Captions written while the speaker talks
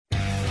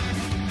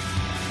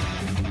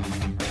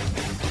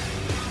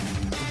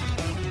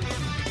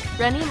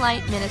Running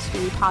Light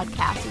Ministry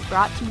podcast is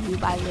brought to you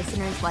by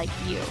listeners like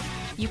you.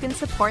 You can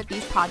support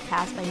these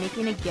podcasts by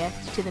making a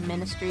gift to the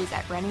ministries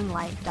at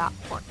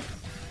runninglight.org.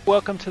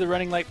 Welcome to the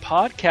Running Light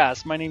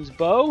podcast. My name's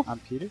Bo. I'm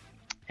Peter.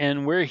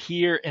 And we're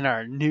here in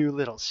our new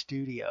little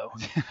studio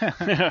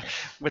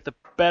with the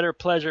Better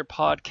Pleasure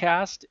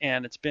podcast.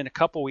 And it's been a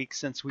couple weeks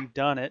since we've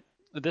done it.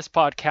 This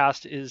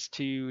podcast is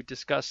to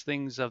discuss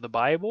things of the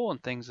Bible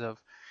and things of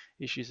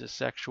issues of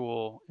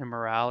sexual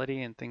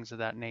immorality and things of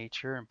that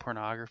nature and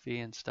pornography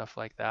and stuff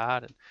like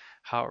that and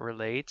how it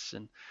relates.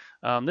 And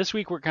this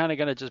week we're kind of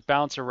going to just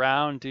bounce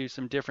around, do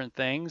some different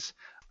things,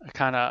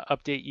 kind of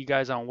update you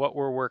guys on what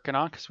we're working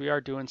on because we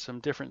are doing some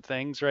different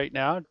things right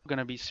now. We're going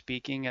to be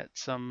speaking at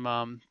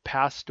some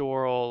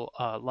pastoral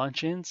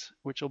luncheons,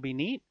 which will be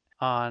neat,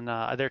 on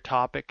their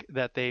topic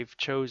that they've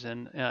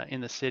chosen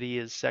in the city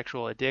is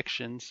sexual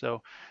addiction.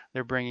 So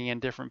they're bringing in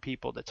different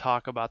people to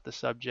talk about the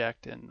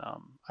subject. And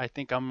I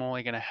think I'm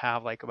only going to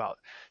have like about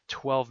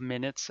 12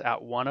 minutes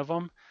at one of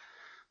them.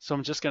 So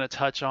I'm just going to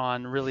touch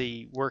on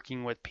really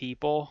working with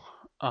people,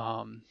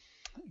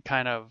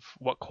 kind of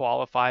what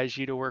qualifies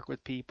you to work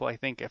with people. I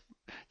think if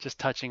just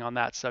touching on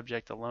that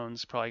subject alone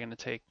is probably going to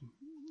take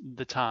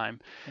the time.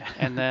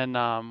 And then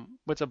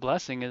what's a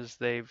blessing is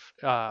they've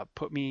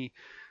put me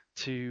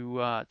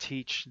to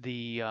teach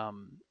the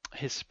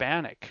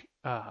Hispanic,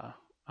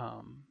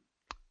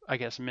 I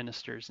guess,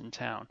 ministers in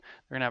town.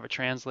 They're going to have a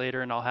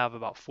translator, and I'll have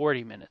about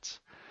 40 minutes.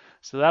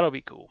 So that'll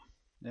be cool.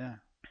 Yeah.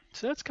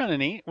 So that's kind of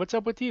neat. What's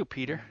up with you,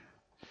 Peter?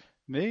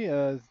 Me,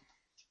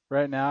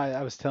 right now,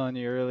 I was telling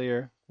you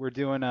earlier, we're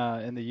doing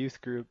in the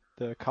youth group,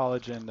 the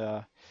college and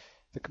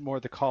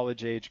the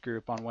college age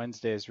group on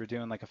Wednesdays, we're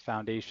doing like a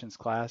foundations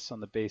class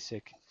on the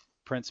basic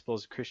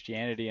principles of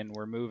Christianity, and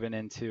we're moving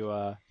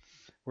into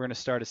we're going to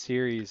start a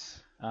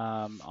series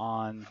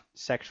on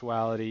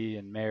sexuality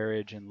and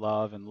marriage and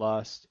love and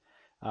lust.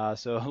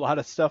 So a lot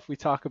of stuff we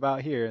talk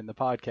about here in the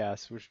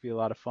podcast, which would be a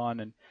lot of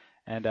fun.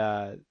 And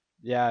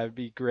yeah, it'd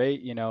be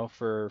great,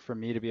 for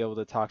me to be able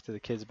to talk to the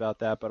kids about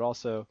that, but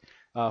also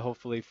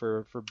hopefully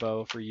for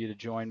Bo, for you to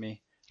join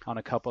me on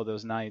a couple of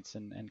those nights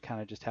and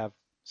kind of just have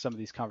some of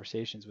these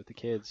conversations with the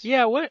kids.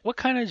 Yeah, what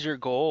kind of is your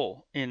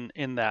goal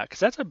in that? Because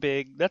that's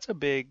a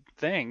big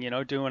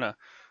thing, doing a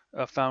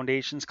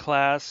foundations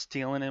class,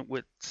 dealing it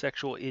with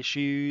sexual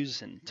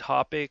issues and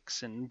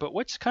topics, but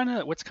what's kind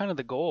of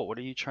the goal? What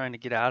are you trying to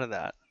get out of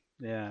that?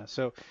 Yeah,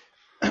 so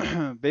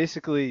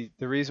basically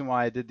the reason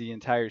why I did the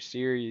entire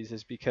series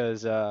is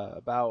because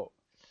about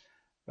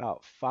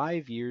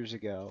 5 years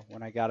ago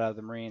when I got out of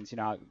the Marines,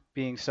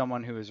 being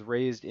someone who was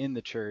raised in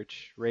the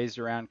church, raised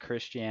around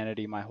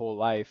Christianity my whole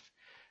life,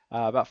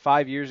 about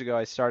 5 years ago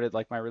I started,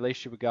 my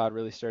relationship with God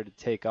really started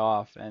to take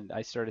off, and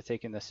I started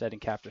taking the Setting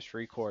Captives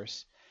Free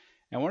course.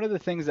 And one of the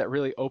things that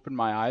really opened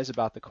my eyes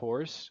about the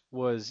course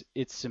was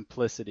its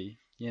simplicity,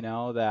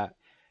 that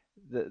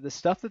the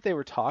stuff that they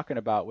were talking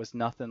about was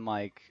nothing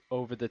like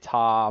over the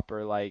top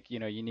or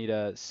you need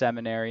a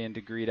seminarian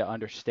degree to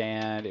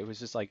understand. It was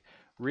just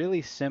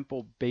really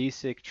simple,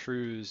 basic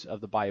truths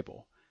of the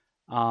Bible.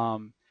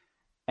 And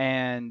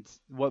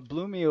what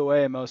blew me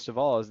away most of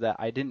all is that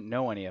I didn't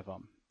know any of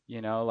them.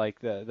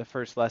 The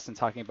first lesson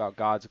talking about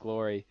God's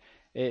glory,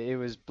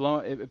 it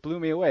blew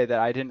me away that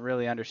I didn't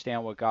really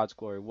understand what God's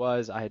glory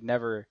was. I had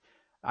never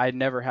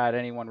had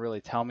anyone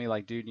really tell me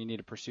dude, you need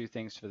to pursue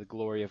things for the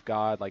glory of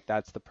God.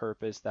 That's the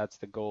purpose, that's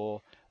the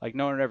goal.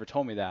 No one ever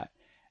told me that.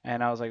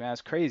 And I was like, man,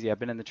 that's crazy. I've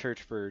been in the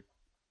church for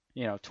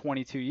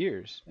 22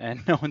 years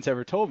and no one's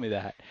ever told me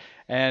that.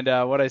 And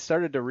what I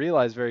started to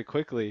realize very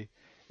quickly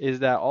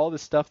is that all the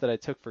stuff that I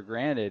took for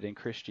granted in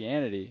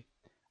Christianity,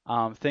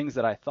 things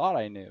that I thought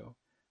I knew,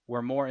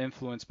 were more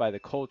influenced by the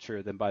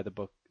culture than by the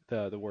book,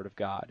 the Word of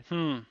God.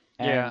 Yeah.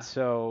 And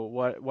so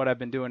what I've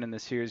been doing in the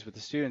series with the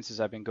students is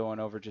I've been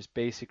going over just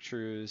basic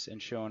truths and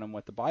showing them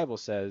what the Bible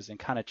says and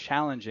kind of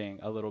challenging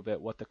a little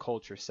bit what the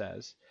culture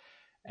says.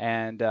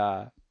 And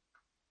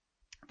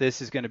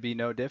this is going to be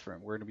no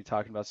different. We're going to be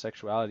talking about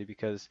sexuality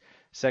because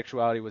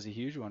sexuality was a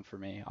huge one for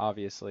me,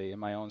 obviously, in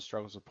my own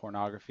struggles with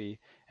pornography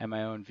and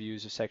my own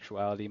views of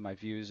sexuality, my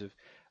views of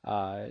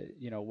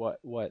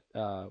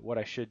what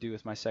I should do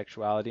with my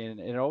sexuality. And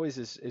it always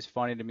is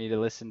funny to me to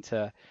listen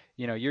to,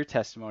 your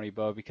testimony,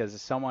 Bo, because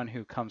as someone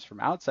who comes from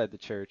outside the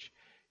church,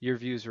 your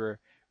views were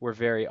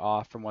very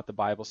off from what the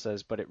Bible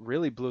says, but it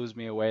really blows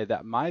me away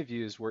that my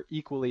views were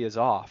equally as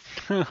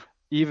off,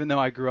 even though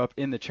I grew up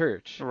in the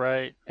church.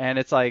 Right. And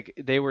it's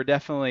they were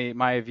definitely,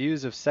 my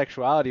views of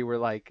sexuality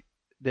were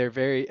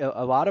they're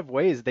a lot of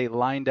ways they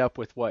lined up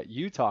with what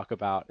you talk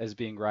about as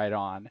being right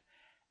on.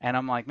 And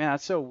I'm like, man,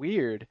 that's so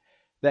weird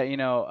that,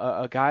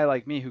 a guy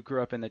like me who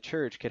grew up in the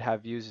church could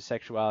have views of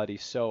sexuality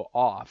so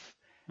off,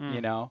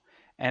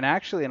 And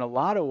actually, in a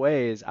lot of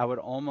ways, I would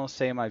almost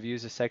say my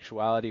views of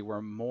sexuality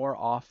were more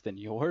off than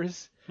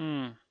yours.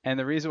 And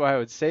the reason why I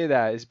would say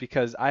that is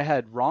because I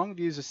had wrong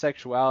views of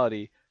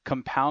sexuality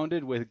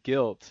compounded with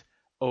guilt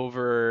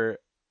over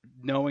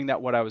knowing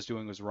that what I was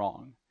doing was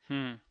wrong.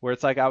 Where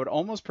it's I would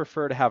almost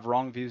prefer to have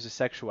wrong views of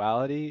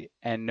sexuality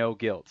and no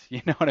guilt.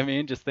 You know what I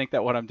mean? Just think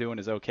that what I'm doing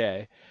is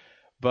okay.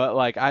 But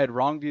like I had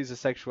wrong views of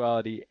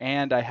sexuality,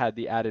 and I had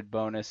the added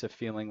bonus of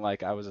feeling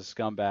like I was a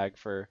scumbag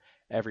for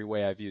every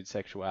way I viewed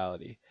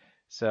sexuality.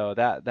 So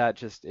that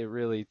just it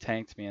really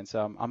tanked me. And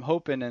so I'm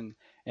hoping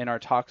in our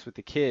talks with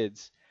the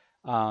kids,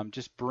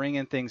 just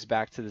bringing things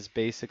back to this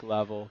basic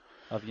level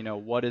of,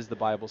 what does the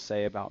Bible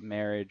say about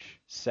marriage,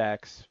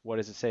 sex? What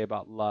does it say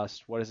about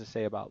lust? What does it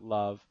say about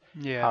love?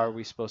 Yeah. How are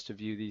we supposed to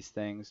view these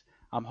things?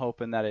 I'm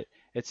hoping that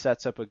it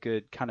sets up a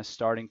good kind of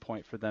starting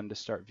point for them to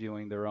start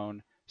viewing their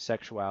own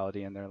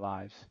sexuality in their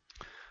lives.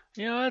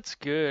 That's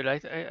good. I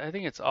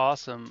think it's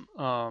awesome.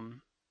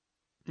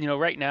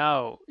 Right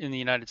now in the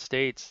United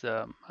States,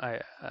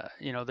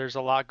 there's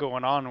a lot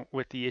going on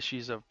with the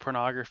issues of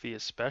pornography,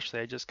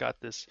 especially. I just got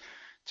this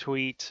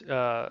tweet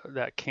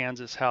that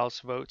Kansas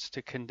House votes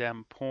to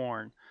condemn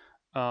porn.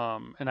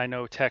 And I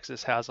know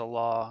Texas has a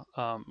law,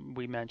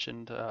 we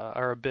mentioned,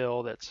 or a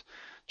bill that's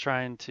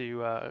trying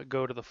to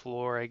go to the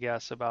floor, I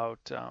guess,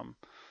 about,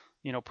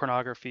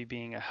 pornography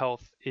being a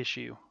health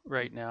issue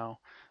right now.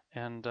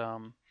 And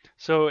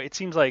so it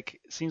seems like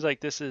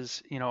this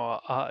is,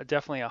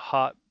 definitely a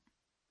hot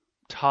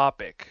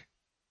topic,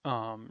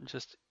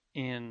 just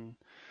in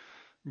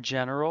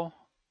general.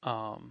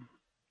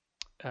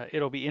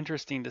 It'll be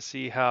interesting to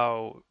see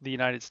how the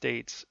United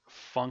States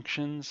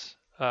functions,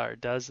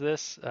 does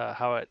this,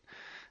 how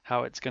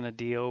it's going to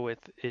deal with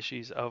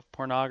issues of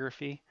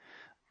pornography.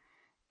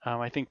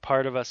 I think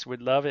part of us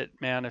would love it,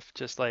 man, if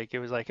just like it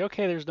was like,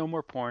 okay, there's no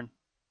more porn.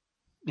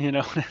 You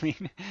know what I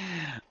mean?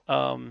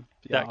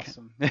 Be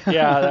awesome.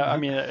 I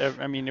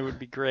mean, it would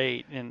be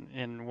great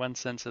in one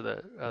sense of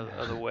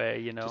the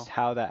way, Just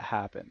how that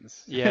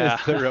happens. Yeah.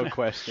 Is the real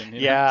question.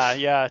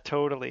 Yeah,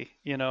 totally.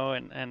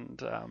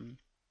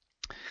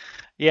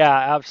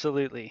 Yeah,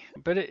 absolutely.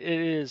 But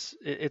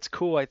it's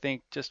cool, I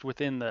think, just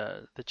within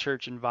the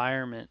church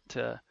environment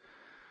to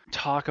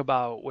talk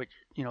about what,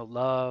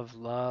 love,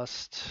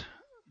 lust,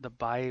 the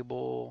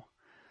Bible,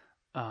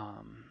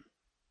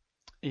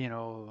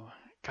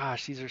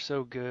 gosh, these are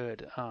so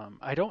good.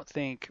 I don't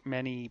think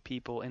many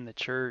people in the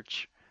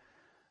church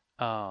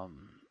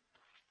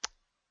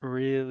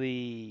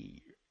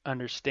really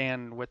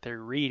understand what they're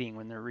reading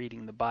when they're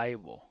reading the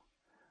Bible.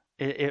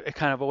 It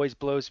kind of always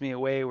blows me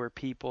away where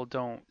people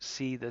don't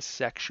see the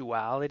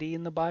sexuality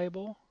in the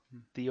Bible,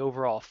 the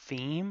overall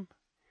theme,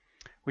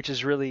 which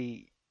is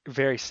really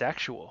very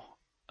sexual.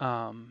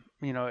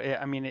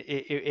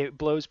 It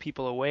blows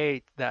people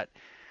away that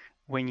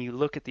when you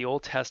look at the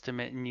Old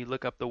Testament and you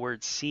look up the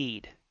word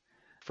seed,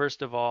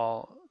 first of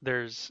all,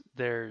 there's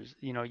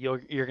you're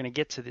going to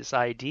get to this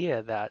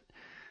idea that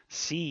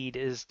seed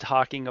is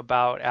talking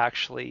about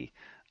actually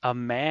a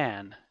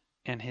man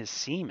and his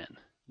semen.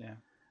 Yeah.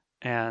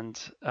 And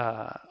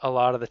a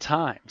lot of the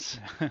times,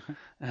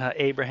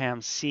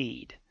 Abraham's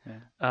seed,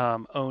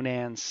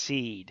 Onan's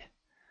seed.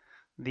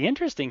 The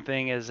interesting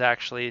thing is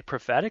actually,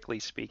 prophetically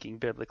speaking,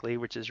 biblically,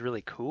 which is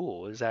really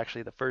cool, is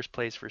actually the first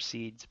place for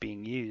seeds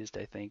being used,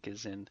 I think,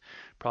 is in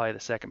probably the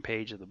second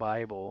page of the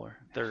Bible or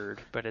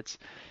third. But it's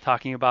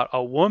talking about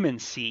a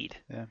woman's seed,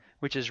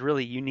 which is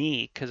really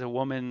unique because a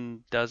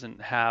woman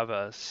doesn't have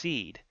a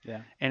seed.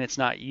 Yeah. And it's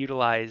not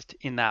utilized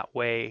in that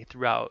way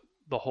throughout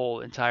the whole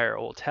entire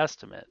Old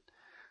Testament.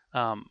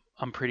 I'm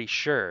pretty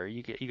sure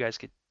you guys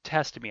could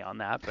test me on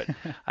that, but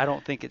I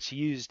don't think it's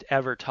used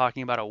ever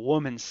talking about a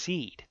woman's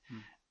seed,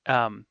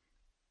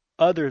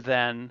 other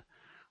than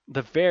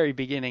the very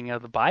beginning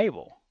of the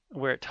Bible,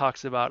 where it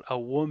talks about a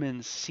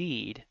woman's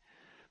seed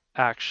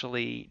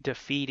actually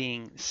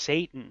defeating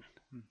Satan.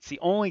 It's the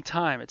only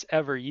time it's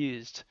ever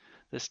used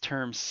this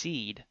term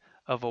seed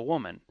of a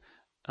woman.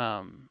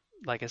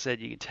 Like I said,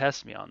 you can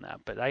test me on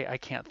that, but I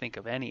can't think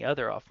of any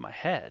other off my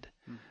head.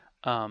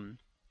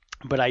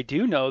 But I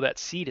do know that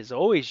seed is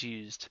always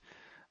used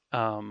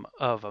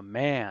of a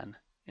man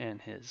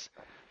and his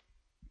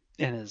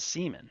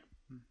semen.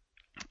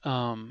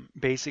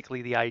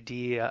 Basically, the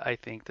idea I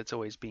think that's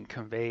always being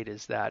conveyed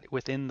is that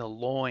within the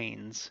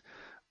loins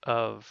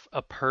of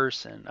a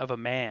person, of a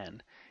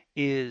man,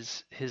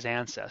 is his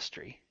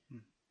ancestry.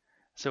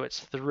 So it's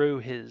through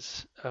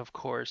his, of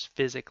course,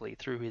 physically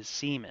through his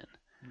semen,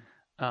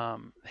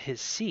 his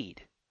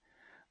seed.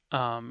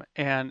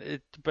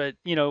 But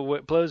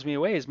what blows me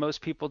away is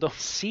most people don't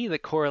see the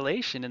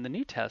correlation in the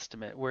New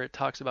Testament where it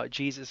talks about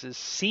Jesus'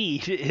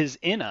 seed is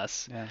in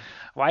us. Yeah.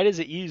 Why does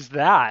it use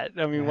that?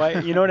 I mean, why?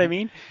 You know what I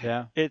mean?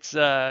 Yeah. It's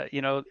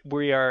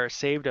we are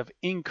saved of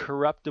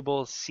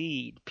incorruptible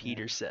seed,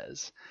 Peter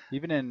says.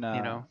 Even in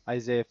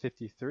Isaiah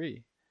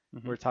 53,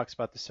 where it talks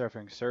about the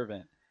suffering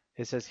servant,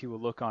 it says he will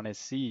look on his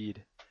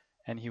seed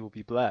and he will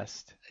be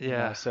blessed.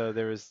 Yeah. So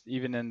there was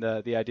even in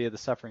the idea of the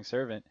suffering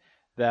servant,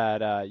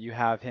 that you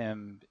have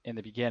him in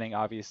the beginning,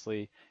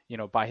 obviously,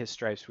 by his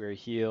stripes we are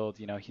healed,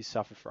 he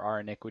suffered for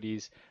our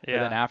iniquities. Yeah.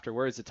 But then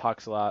afterwards it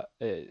talks a lot,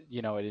 it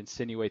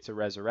insinuates a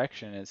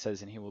resurrection, and it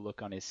says, and he will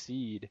look on his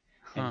seed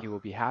and he will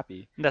be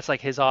happy. That's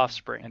like his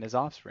offspring. And his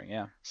offspring,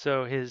 yeah.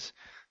 So it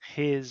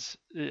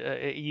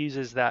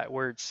uses that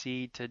word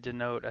seed to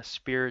denote a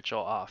spiritual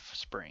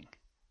offspring.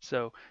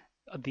 So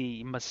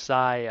the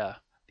Messiah,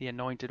 the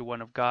anointed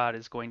one of God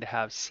is going to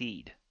have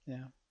seed,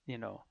 Yeah. you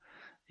know.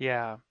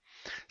 Yeah.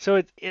 So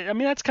I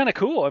mean, that's kind of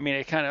cool. I mean,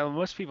 it kind of,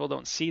 most people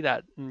don't see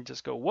that and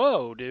just go,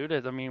 "Whoa, dude."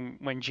 I mean,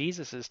 when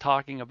Jesus is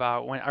talking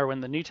about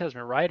when the New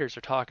Testament writers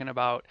are talking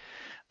about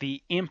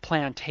the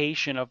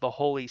implantation of the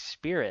Holy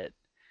Spirit,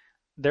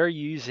 they're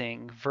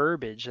using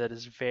verbiage that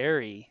is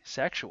very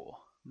sexual,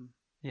 Mm.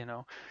 you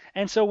know.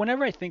 And so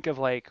whenever I think of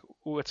like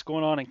what's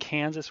going on in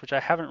Kansas, which I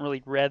haven't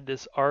really read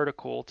this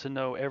article to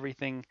know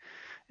everything,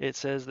 it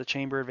says the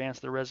chamber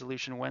advanced the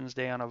resolution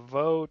Wednesday on a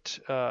vote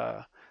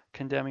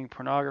condemning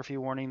pornography,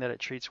 warning that it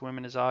treats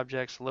women as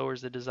objects,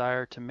 lowers the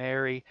desire to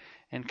marry,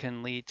 and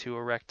can lead to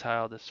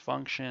erectile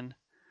dysfunction.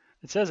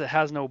 It says it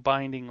has no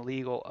binding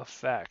legal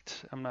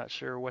effect. I'm not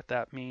sure what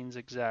that means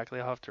exactly.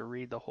 I'll have to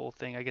read the whole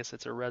thing. I guess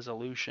it's a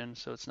resolution,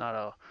 so it's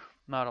not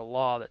a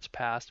law that's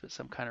passed, but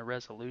some kind of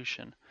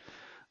resolution.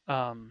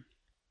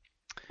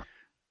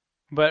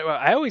 But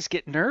I always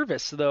get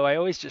nervous, though. I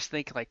always just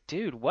think, like,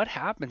 dude, what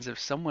happens if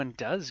someone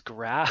does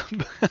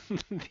grab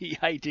the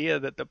idea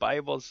that the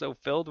Bible is so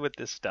filled with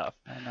this stuff?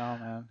 I know,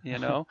 man. You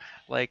know,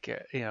 like,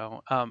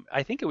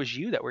 I think it was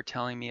you that were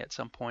telling me at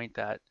some point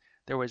that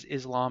there was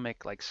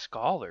Islamic, like,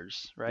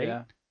 scholars, right?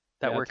 Yeah.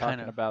 That Yeah, were talking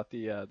kind of, about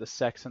the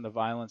sex and the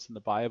violence in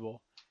the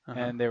Bible, uh-huh.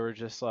 and they were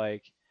just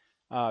like,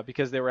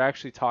 because they were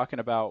actually talking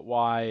about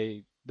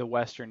why the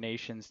Western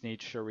nations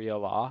need Sharia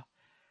law,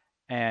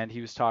 and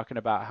he was talking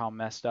about how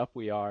messed up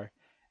we are,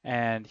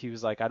 and he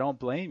was like, I don't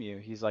blame you.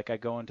 He's like, I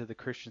go into the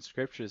Christian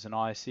scriptures and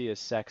all I see is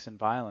sex and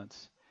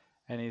violence,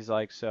 and he's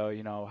like, so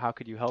how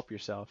could you help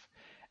yourself?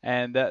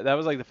 And that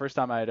was like the first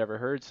time I had ever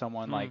heard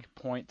someone like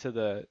point to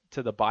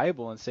the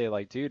Bible and say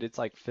like, dude, it's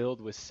like filled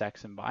with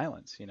sex and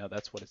violence.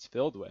 That's what it's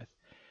filled with,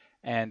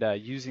 and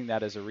using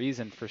that as a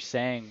reason for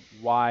saying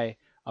why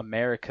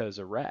America is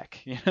a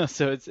wreck.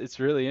 So it's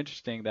really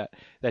interesting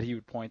that he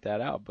would point that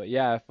out. But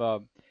yeah,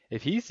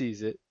 if he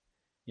sees it,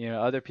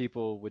 other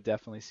people would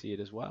definitely see it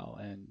as well.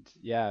 And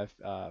yeah,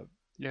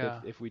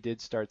 if we did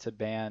start to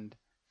ban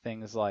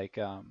things like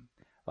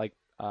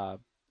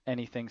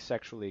anything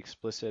sexually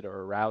explicit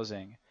or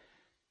arousing,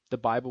 the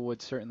Bible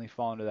would certainly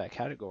fall into that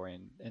category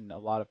in a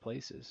lot of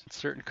places.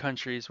 Certain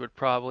countries would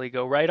probably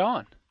go right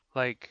on.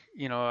 Like,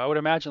 I would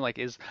imagine like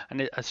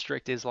a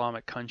strict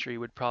Islamic country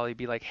would probably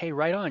be like, hey,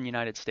 right on,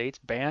 United States,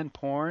 ban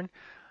porn.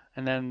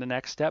 And then the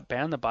next step,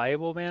 ban the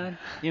Bible, man.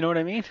 You know what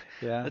I mean?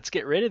 Yeah. Let's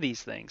get rid of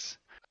these things.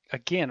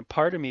 Again,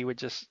 part of me would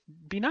just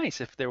be nice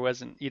if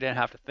you didn't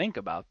have to think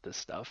about this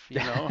stuff,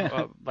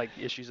 like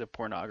issues of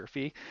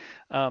pornography.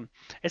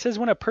 It says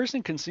when a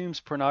person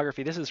consumes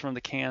pornography, this is from the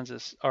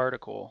Kansas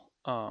article.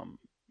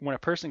 When a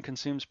person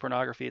consumes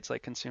pornography, it's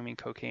like consuming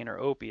cocaine or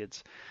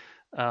opiates.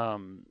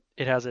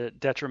 It has a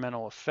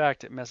detrimental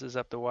effect. It messes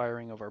up the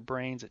wiring of our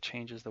brains. It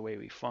changes the way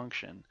we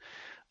function.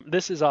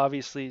 This is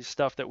obviously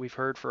stuff that we've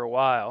heard for a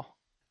while.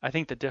 I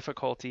think the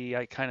difficulty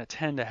I kind of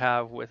tend to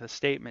have with a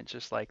statement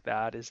just like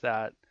that is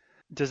that,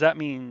 does that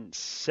mean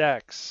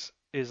sex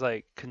is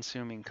like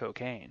consuming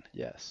cocaine?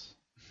 Yes.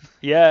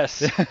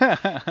 Yes,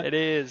 it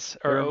is.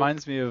 It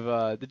reminds me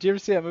of, did you ever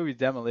see that movie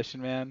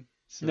Demolition Man?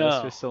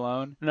 Sylvester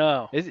Stallone?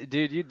 No.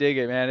 Dude, you dig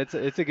it, man.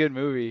 It's a good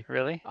movie.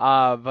 Really?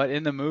 But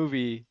in the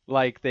movie,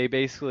 like they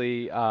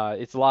basically,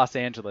 it's Los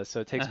Angeles, so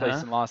it takes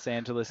place in Los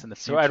Angeles in the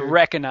future. So I'd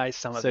recognize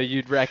some of it. So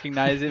you'd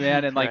recognize it,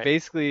 man. And like Right.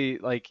 basically,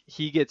 like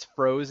he gets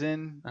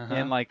frozen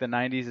in like the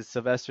 90s. It's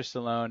Sylvester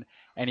Stallone,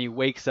 and he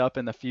wakes up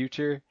in the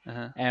future.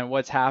 And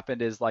what's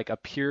happened is like a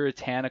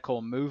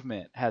puritanical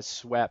movement has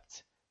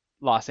swept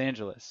Los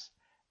Angeles,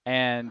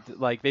 and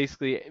like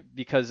basically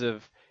because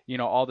of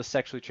all the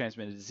sexually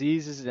transmitted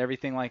diseases and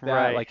everything like that.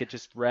 Right. Like it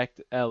just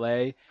wrecked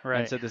LA.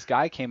 Right. And so this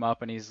guy came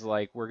up and he's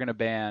like, we're going to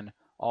ban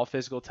all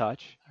physical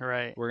touch.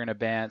 Right. We're going to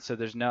ban, so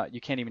you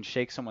can't even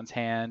shake someone's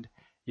hand.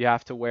 You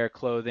have to wear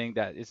clothing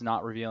that is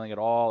not revealing at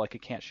all. Like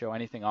it can't show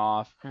anything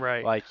off.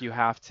 Right. Like you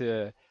have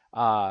to,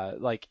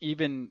 like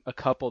even a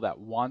couple that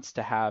wants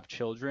to have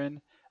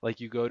children,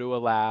 like you go to a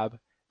lab,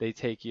 they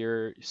take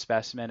your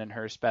specimen and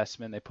her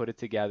specimen, they put it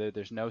together.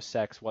 There's no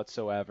sex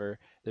whatsoever.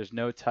 There's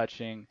no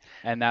touching,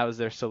 and that was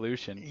their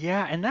solution.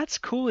 Yeah, and that's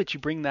cool that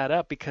you bring that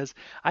up because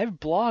I've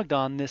blogged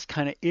on this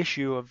kind of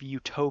issue of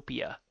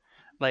utopia.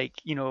 Like,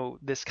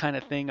 this kind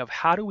of thing of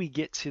how do we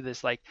get to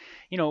this, like,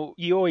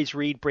 you always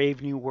read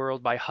Brave New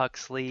World by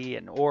Huxley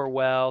and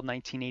Orwell,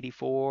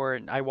 1984,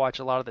 and I watch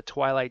a lot of the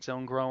Twilight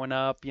Zone growing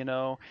up,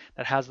 that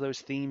has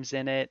those themes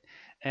in it,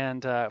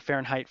 and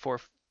Fahrenheit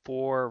 440?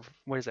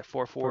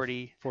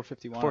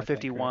 451. 451,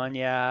 think, right?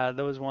 yeah,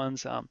 those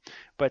ones.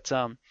 But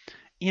I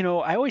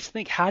always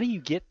think, how do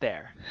you get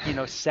there?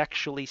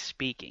 Sexually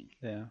speaking.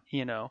 Yeah.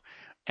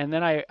 And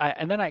then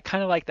I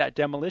kind of like that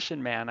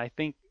Demolition Man. I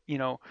think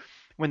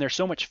when there's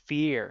so much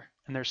fear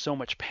and there's so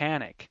much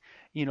panic,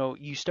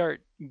 you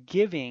start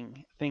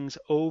giving things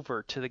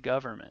over to the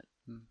government.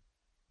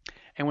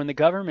 And when the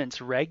government's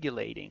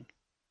regulating,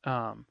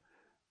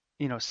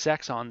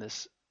 sex on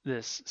this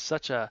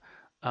such a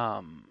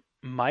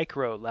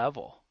micro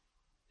level,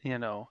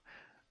 to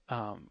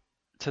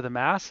the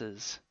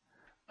masses,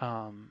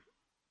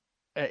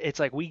 it's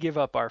like we give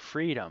up our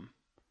freedom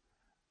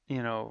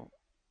you know,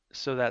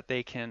 so that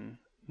they can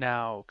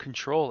now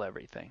control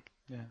everything,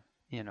 Yeah.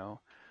 you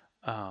know.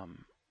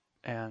 Um,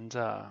 and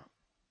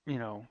you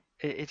know,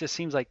 it just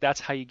seems like that's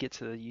how you get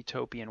to the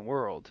utopian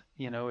world.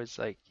 You know, it's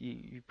like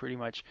you pretty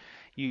much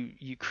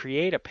you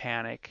create a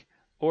panic,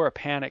 or a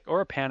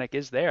panic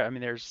is there. I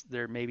mean,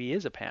 there maybe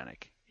is a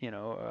panic, you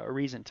know, a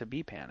reason to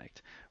be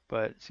panicked.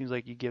 But it seems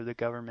like you give the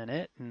government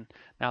it, and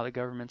now the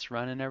government's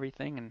running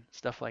everything and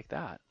stuff like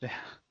that. Yeah.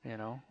 You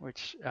know,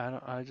 which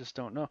I just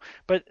don't know.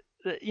 But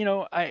you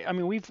know, I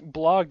mean, we've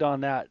blogged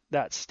on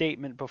that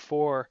statement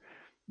before,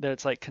 that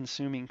it's like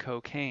consuming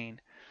cocaine.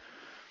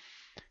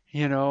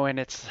 You know, and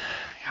it's,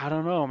 I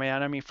don't know,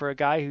 man. I mean, for a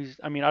guy who's,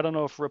 I mean, I don't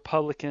know if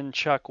Republican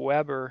Chuck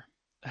Weber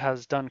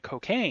has done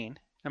cocaine.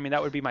 I mean,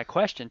 that would be my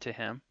question to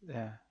him.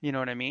 Yeah. You know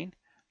what I mean?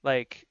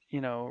 Like,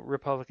 you know,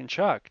 Republican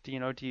Chuck, do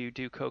you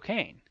do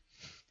cocaine?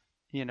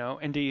 You know,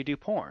 and do you do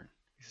porn?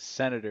 He's a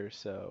senator,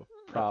 so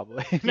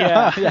probably.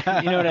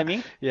 Yeah, you know what I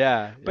mean?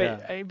 Yeah.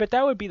 But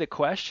that would be the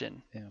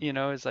question. Yeah. You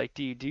know, is like,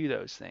 do you do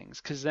those things?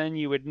 Because then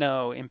you would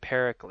know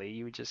empirically.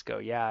 You would just go,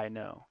 yeah, I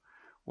know.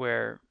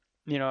 Where,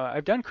 you know,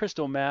 I've done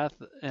crystal meth,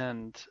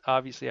 and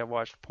obviously I've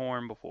watched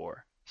porn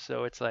before.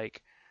 So it's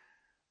like,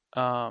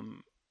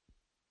 and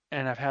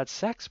I've had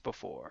sex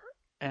before,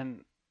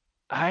 and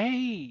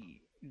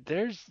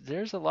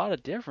there's a lot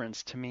of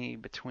difference to me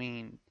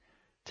between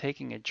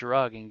taking a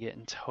drug and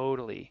getting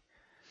totally,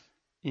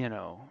 you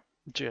know,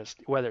 just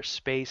whether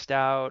spaced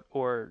out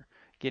or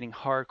getting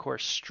hardcore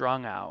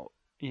strung out,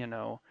 you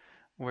know,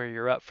 where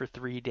you're up for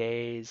 3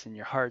 days and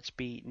your heart's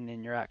beating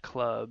and you're at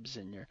clubs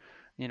and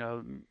you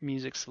know,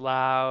 music's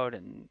loud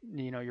and,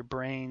 you know, your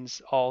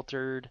brain's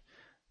altered,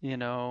 you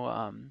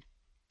know,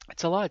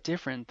 it's a lot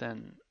different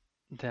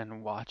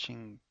than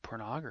watching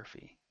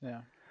pornography.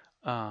 Yeah.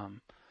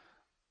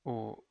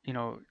 Or, you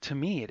know, to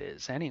me it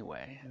is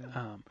anyway.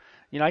 Yeah.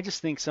 You know, I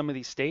just think some of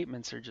these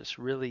statements are just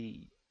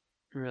really,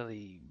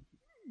 really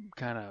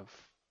kind of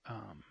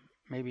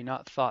maybe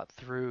not thought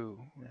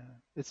through. Yeah.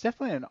 It's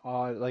definitely an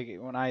odd, like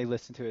when I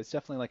listen to it, it's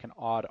definitely like an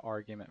odd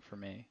argument for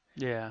me.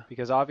 Yeah.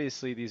 Because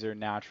obviously these are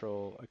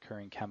natural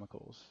occurring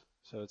chemicals.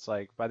 So it's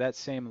like, by that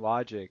same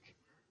logic,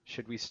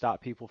 should we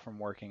stop people from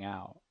working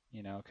out?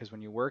 You know, because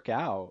when you work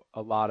out,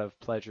 a lot of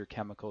pleasure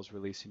chemicals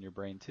release in your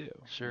brain too.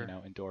 Sure. You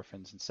know,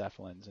 endorphins,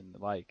 cephalins, and the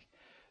like.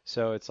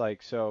 So it's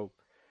like, so,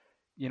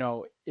 you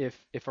know, if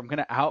I'm going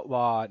to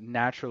outlaw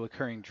natural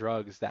occurring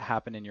drugs that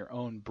happen in your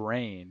own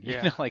brain, Yeah.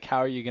 you know, like, how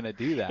are you going to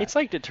do that? It's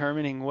like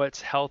determining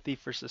what's healthy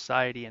for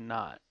society and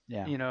not.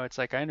 Yeah. You know, it's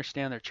like, I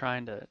understand they're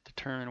trying to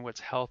determine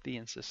what's healthy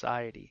in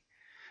society.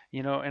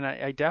 You know, and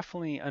I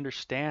definitely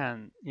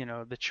understand, you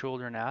know, the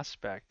children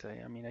aspect.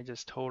 I mean, I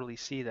just totally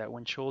see that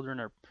when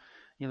children are,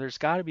 you know, there's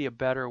got to be a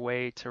better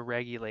way to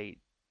regulate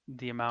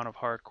the amount of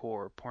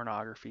hardcore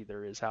pornography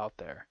there is out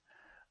there.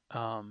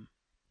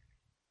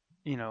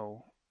 You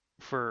know,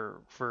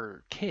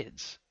 for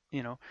kids,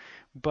 you know.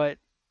 But,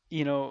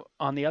 you know,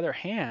 on the other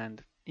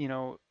hand, you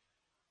know,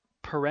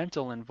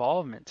 parental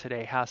involvement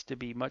today has to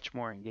be much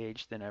more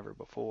engaged than ever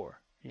before.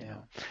 You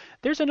know,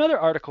 there's another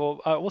article.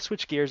 We'll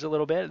switch gears a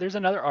little bit. There's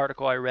another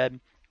article I read.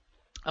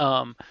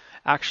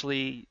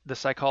 Actually, the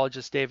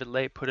psychologist David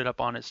Ley put it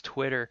up on his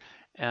Twitter,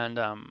 and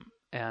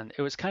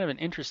it was kind of an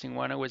interesting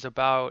one. It was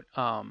about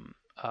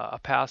a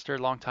pastor,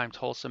 longtime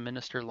Tulsa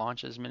minister,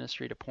 launches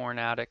ministry to porn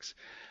addicts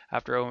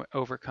after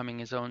overcoming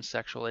his own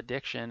sexual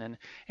addiction, and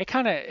it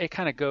kind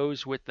of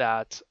goes with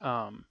that.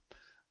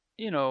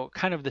 You know,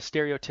 kind of the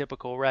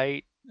stereotypical,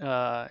 right?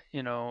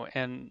 You know,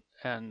 and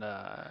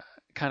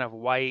kind of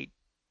white,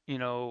 you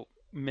know,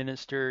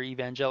 minister,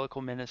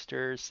 evangelical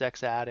minister,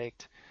 sex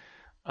addict,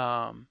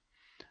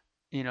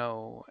 you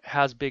know,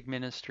 has big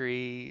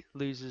ministry,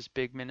 loses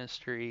big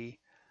ministry,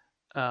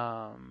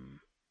 and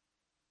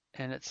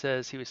it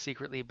says he was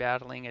secretly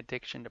battling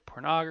addiction to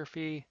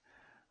pornography.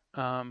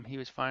 He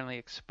was finally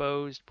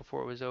exposed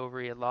before it was over.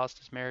 He had lost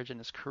his marriage and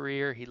his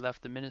career. He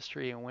left the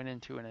ministry and went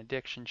into an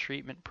addiction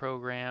treatment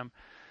program.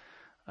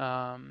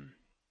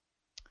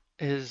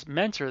 His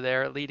mentor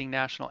there, a leading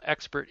national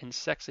expert in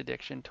sex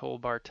addiction,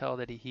 told Bartell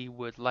that he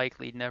would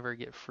likely never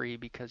get free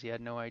because he had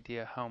no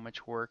idea how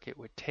much work it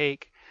would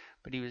take,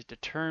 but he was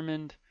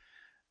determined.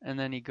 And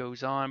then he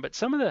goes on. But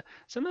some of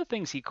the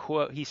things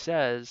he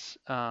says,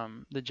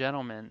 the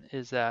gentleman,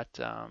 is that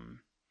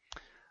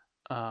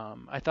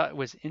I thought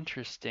was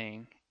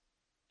interesting,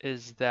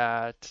 is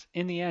that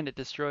in the end it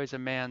destroys a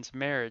man's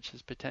marriage,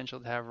 his potential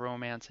to have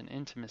romance and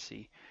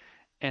intimacy.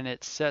 And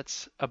it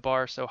sets a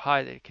bar so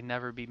high that it can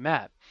never be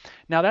met.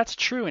 Now that's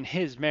true in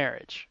his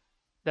marriage.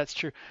 That's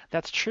true.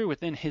 That's true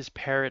within his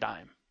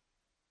paradigm.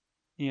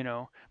 You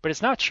know, but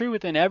it's not true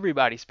within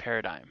everybody's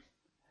paradigm.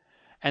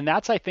 And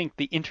that's, I think,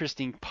 the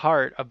interesting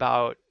part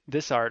about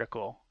this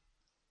article,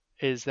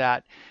 is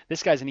that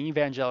this guy's an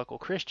evangelical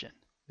Christian.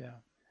 Yeah.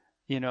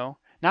 You know,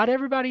 not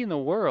everybody in the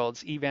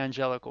world's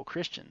evangelical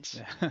Christians.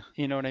 Yeah.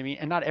 You know what I mean?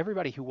 And not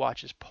everybody who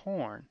watches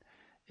porn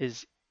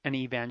is an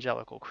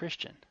evangelical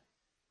Christian.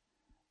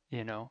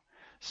 You know,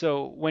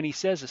 So when he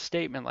says a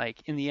statement like,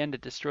 "In the end,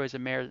 it destroys a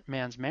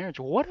man's marriage,"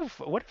 what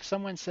if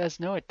someone says,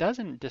 "No, it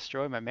doesn't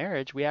destroy my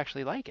marriage. We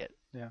actually like it.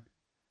 Yeah.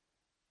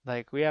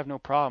 Like we have no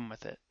problem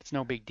with it. It's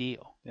no big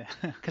deal." Yeah.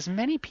 Because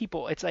many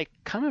people, it's like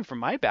coming from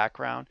my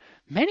background,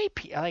 many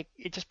people like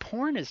it. Just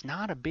porn is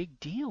not a big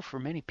deal for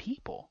many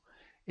people.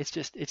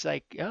 It's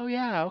like, oh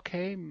yeah,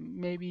 okay,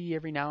 maybe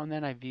every now and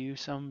then I view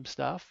some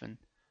stuff and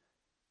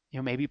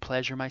maybe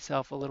pleasure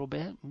myself a little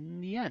bit. In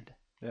the end,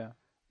 Yeah.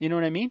 you know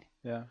what I mean?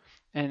 Yeah.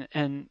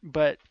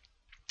 But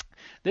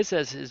this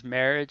says his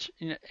marriage,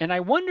 and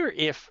I wonder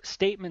if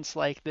statements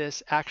like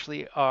this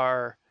actually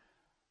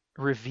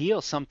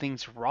reveal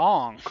something's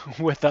wrong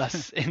with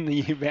us in the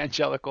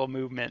evangelical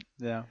movement.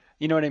 Yeah.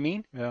 You know what I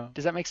mean? Yeah.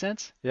 Does that make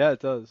sense? Yeah, it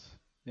does.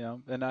 Yeah,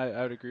 and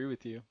I would agree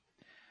with you.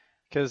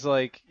 Because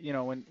like,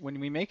 when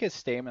we make a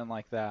statement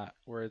like that,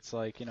 where it's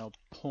like,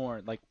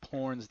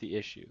 porn's the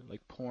issue,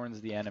 like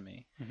porn's the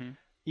enemy. Mm-hmm.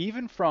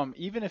 Even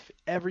if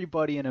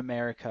everybody in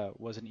America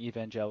was an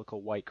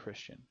evangelical white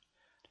Christian,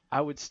 I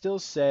would still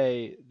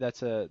say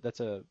that's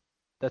a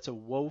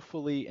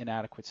woefully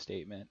inadequate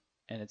statement,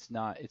 and it's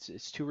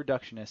too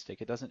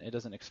reductionistic. It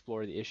doesn't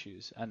explore the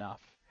issues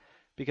enough.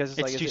 Because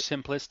it's too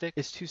simplistic.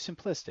 It's too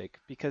simplistic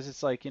because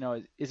it's like,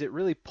 is it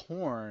really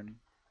porn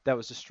that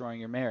was destroying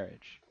your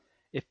marriage?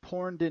 If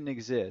porn didn't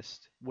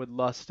exist, would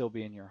lust still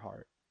be in your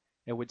heart?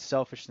 And would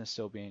selfishness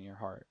still be in your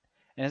heart?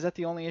 And is that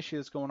the only issue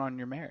that's going on in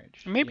your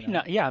marriage? Maybe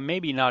not. Yeah,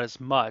 maybe not as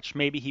much.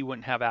 Maybe he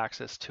wouldn't have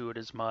access to it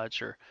as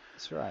much, or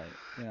That's right.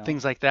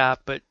 things like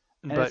that. But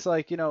it's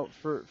like,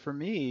 for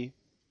me,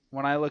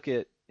 when I look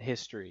at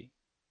history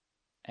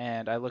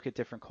and I look at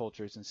different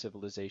cultures and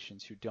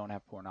civilizations who don't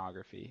have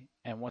pornography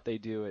and what they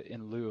do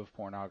in lieu of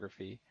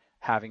pornography,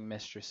 having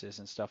mistresses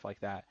and stuff like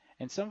that.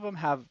 And some of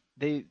them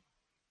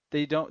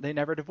they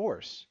never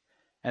divorce,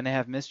 and they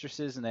have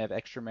mistresses and they have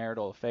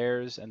extramarital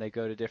affairs, and they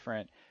go to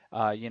different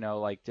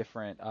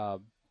different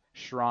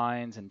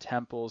shrines and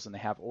temples, and they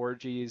have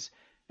orgies,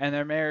 and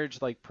their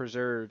marriage like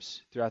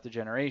preserves throughout the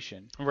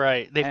generation.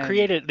 Right. They've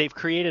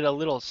created a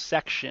little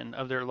section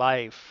of their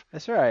life.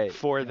 That's right.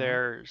 For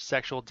their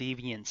sexual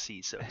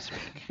deviancy, so to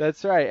speak.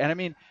 That's right. And I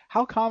mean,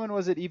 how common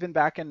was it even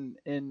back in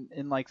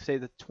like say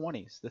the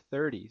 20s, the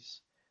 30s,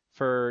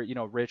 for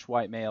rich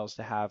white males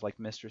to have like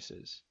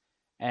mistresses?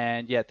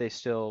 And yet they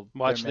still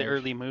watch the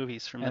early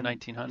movies from the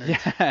 1900s.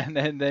 Yeah, and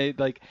then they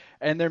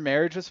and their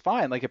marriage was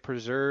fine, like it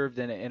preserved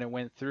and it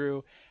went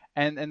through.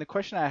 And the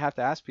question I have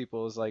to ask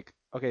people is like,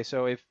 okay,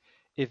 so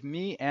if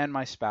me and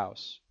my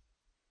spouse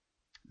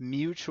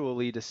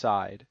mutually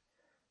decide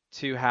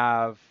to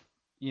have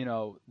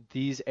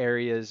these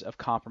areas of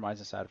compromise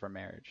inside of our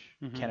marriage,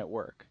 mm-hmm. can it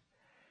work?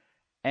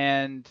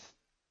 And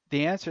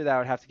the answer that I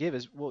would have to give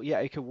is, well, yeah,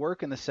 it could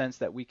work in the sense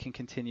that we can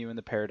continue in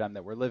the paradigm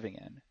that we're living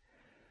in.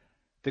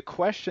 The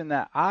question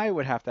that I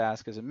would have to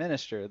ask as a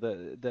minister,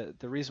 the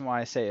reason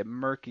why I say it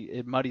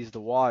muddies the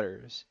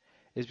waters,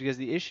 is because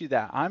the issue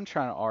that I'm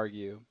trying to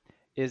argue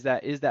is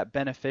that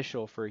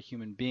beneficial for a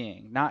human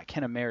being? Not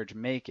can a marriage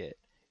make it?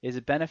 Is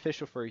it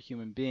beneficial for a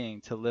human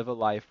being to live a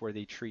life where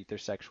they treat their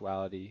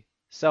sexuality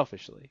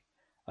selfishly?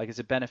 Like, is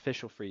it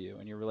beneficial for you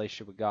in your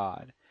relationship with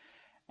God?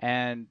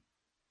 And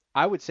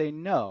I would say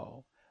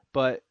no.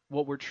 But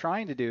what we're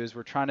trying to do is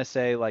we're trying to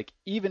say, like,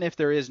 even if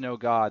there is no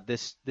God,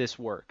 this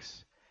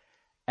works.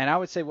 And I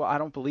would say, well, I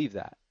don't believe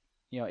that.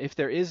 If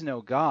there is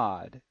no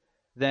God,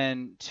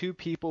 then two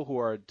people who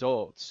are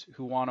adults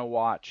who want to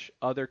watch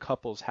other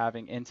couples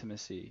having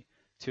intimacy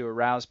to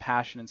arouse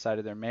passion inside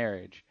of their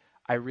marriage,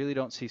 I really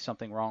don't see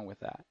something wrong with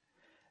that.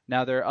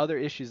 Now, there are other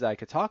issues that I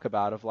could talk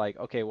about of like,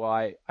 okay, well,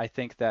 I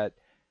think that,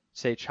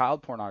 say,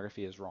 child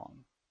pornography is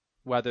wrong,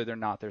 whether or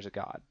not there's a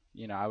God.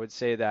 I would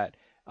say that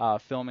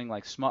filming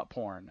like smut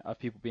porn of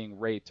people being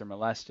raped or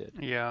molested,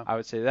 yeah, I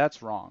would say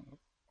that's wrong.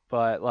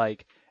 But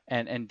like,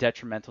 and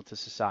detrimental to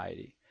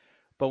society.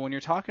 But when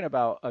you're talking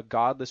about a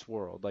godless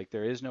world, like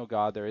there is no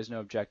God, there is no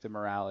objective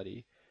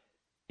morality,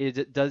 is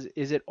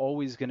it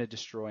always going to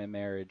destroy a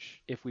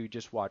marriage if we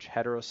just watch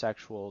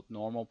heterosexual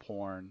normal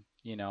porn,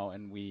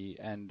 and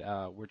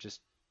we're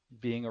just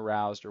being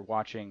aroused or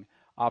watching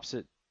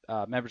opposite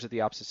members of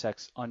the opposite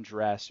sex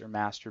undress or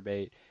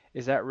masturbate?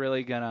 Is that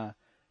really going to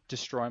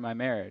destroy my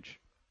marriage?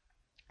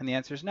 And the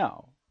answer is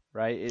no,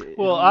 right?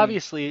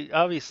 Obviously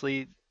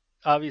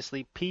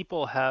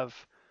people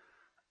have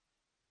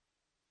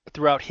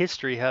throughout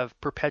history have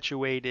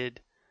perpetuated,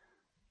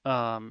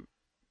 or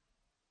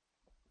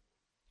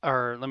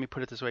let me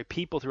put it this way,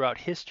 people throughout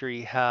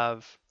history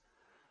have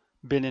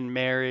been in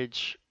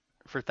marriage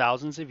for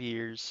thousands of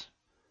years,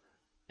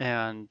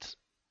 and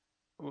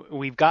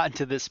we've gotten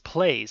to this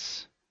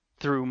place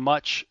through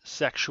much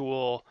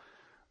sexual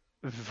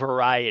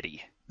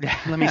variety.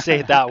 Let me say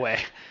it that way,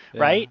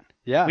 yeah. Right?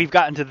 Yeah. We've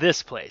gotten to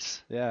this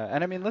place. Yeah,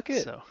 and I mean, look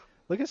at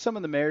some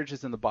of the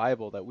marriages in the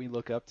Bible that we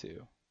look up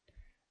to.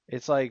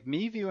 It's like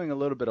me viewing a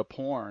little bit of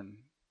porn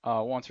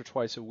once or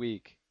twice a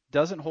week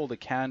doesn't hold a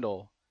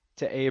candle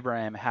to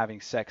Abraham having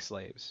sex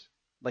slaves,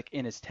 like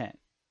in his tent,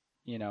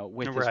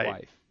 with his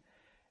wife.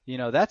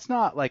 That's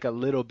not like a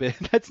little bit.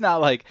 That's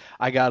not like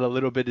I got a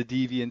little bit of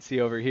deviancy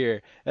over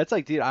here. That's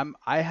like, dude,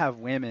 I have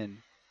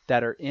women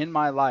that are in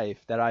my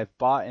life that I've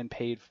bought and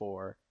paid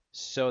for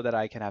so that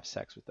I can have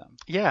sex with them.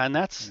 Yeah, and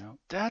You know?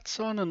 that's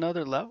on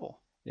another level.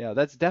 Yeah,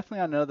 that's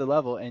definitely on another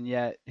level, and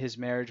yet his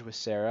marriage with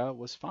Sarah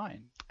was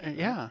fine.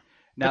 Yeah.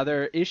 Now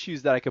there are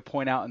issues that I could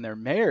point out in their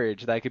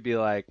marriage that I could be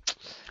like,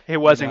 It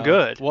wasn't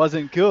good.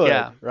 Wasn't good,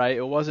 Yeah. right?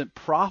 It wasn't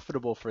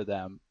profitable for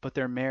them, but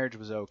their marriage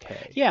was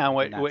okay. Yeah, and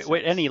in that what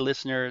sense. any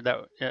listener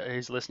that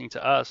is listening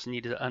to us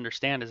need to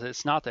understand is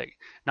it's not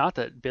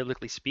that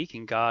biblically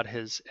speaking God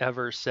has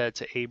ever said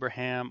to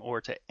Abraham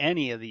or to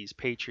any of these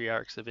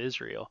patriarchs of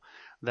Israel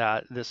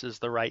that this is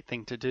the right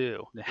thing to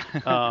do.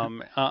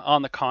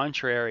 On the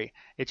contrary,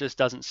 it just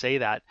doesn't say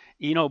that.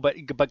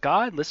 But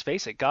God, let's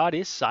face it, God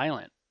is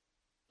silent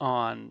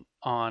on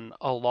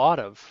a lot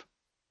of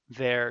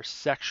their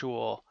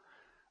sexual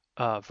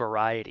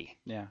variety,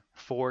 Yeah.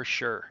 for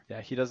sure.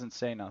 Yeah, he doesn't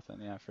say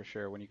nothing. Yeah, for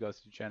sure. When you go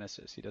through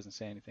Genesis, he doesn't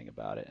say anything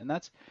about it. And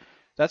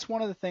that's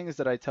one of the things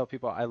that I tell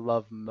people I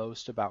love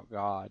most about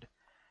God.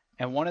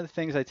 And one of the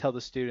things I tell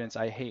the students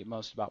I hate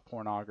most about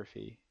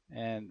pornography.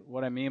 And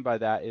what I mean by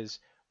that is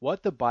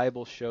what the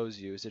Bible shows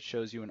you is it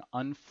shows you an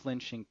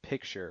unflinching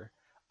picture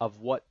of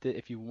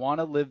if you want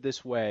to live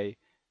this way,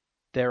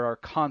 there are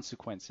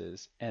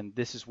consequences, and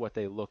this is what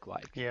they look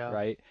like, Yeah.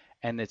 right?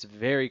 And it's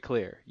very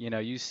clear.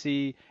 You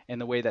see in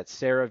the way that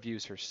Sarah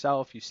views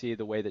herself, you see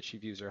the way that she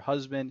views her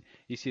husband,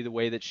 you see the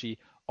way that she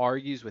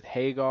argues with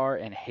Hagar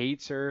and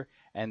hates her,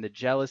 and the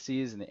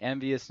jealousies and the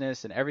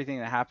enviousness and everything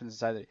that happens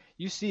inside of it.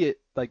 You see it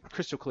like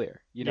crystal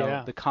clear,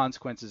 Yeah. the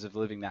consequences of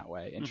living that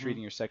way and Mhm.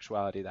 treating your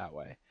sexuality that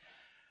way.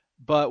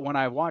 But when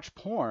I watch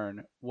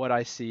porn, what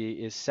I see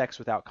is sex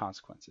without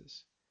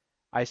consequences.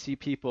 I see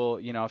people,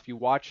 if you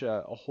watch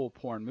a whole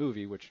porn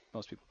movie, which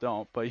most people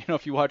don't, but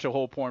if you watch a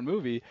whole porn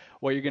movie,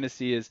 what you're going to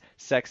see is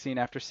sex scene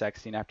after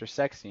sex scene after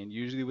sex scene,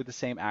 usually with the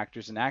same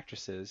actors and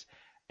actresses,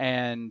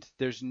 and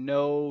there's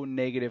no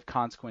negative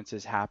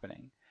consequences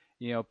happening.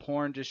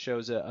 Porn just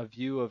shows a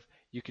view of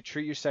you could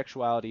treat your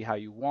sexuality how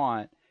you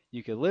want,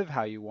 you could live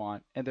how you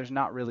want, and there's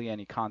not really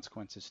any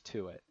consequences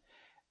to it.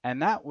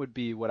 And that would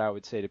be what I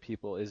would say to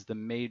people is the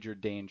major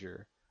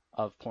danger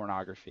of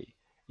pornography.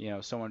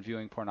 Someone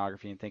viewing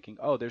pornography and thinking,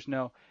 oh, there's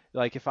no,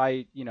 like if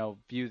I,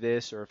 view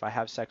this or if I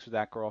have sex with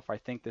that girl, if I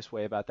think this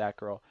way about that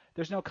girl,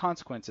 there's no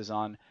consequences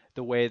on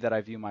the way that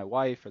I view my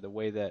wife or the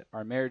way that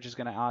our marriage is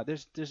going to,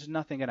 there's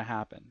nothing going to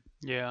happen.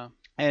 Yeah.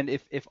 And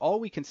if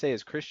all we can say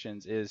as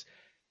Christians is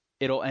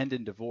it'll end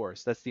in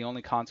divorce, that's the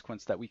only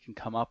consequence that we can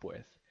come up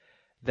with,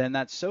 then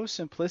that's so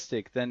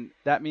simplistic. Then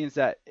that means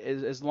that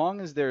as long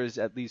as there is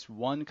at least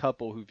one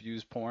couple who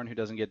views porn who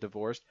doesn't get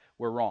divorced,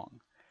 we're wrong.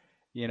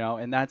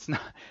 And that's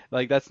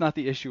not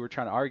the issue we're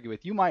trying to argue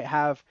with. You might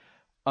have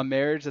a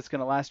marriage that's going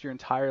to last your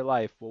entire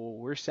life. Well, what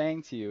we're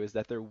saying to you is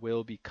that there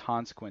will be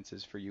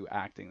consequences for you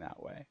acting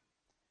that way.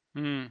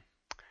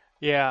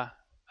 Yeah.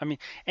 I mean,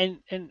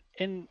 and I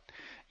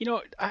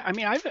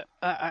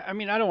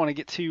don't want to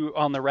get too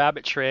on the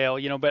rabbit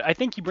trail, but I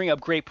think you bring up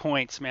great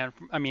points, man.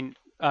 I mean,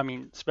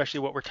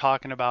 especially what we're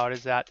talking about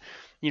is that,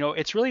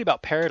 it's really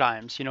about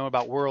paradigms,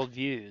 about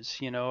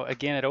worldviews.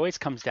 Again, it always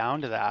comes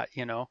down to that.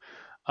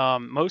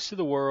 Most of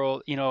the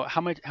world,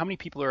 how many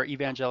people are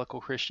evangelical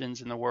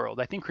Christians in the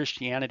world? I think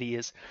Christianity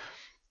is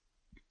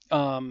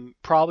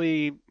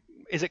probably,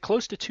 is it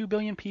close to 2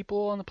 billion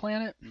people on the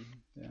planet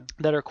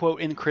that are,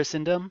 quote, in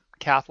Christendom,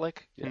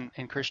 Catholic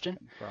and Christian?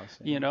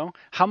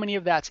 How many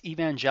of that's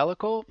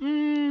evangelical?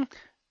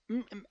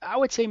 I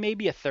would say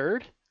maybe a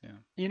third,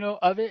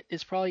 of it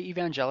is probably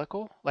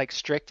evangelical, like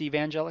strict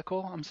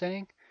evangelical, I'm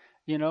saying.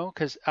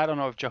 Because I don't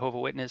know if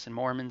Jehovah's Witnesses and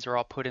Mormons are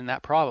all put in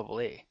that,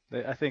 probably.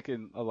 I think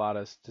in a lot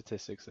of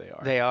statistics they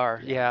are. They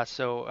are, yeah.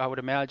 So I would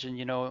imagine,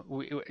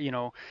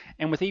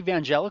 and with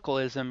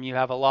evangelicalism, you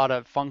have a lot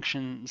of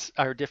functions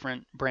or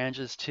different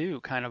branches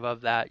too, kind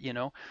of that,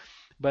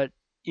 But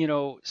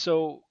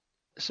so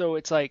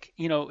it's like,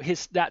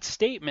 that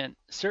statement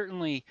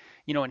certainly,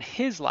 in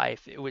his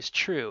life it was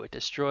true. It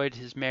destroyed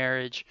his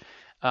marriage.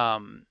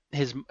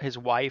 His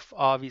wife,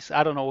 obviously,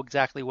 I don't know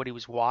exactly what he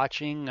was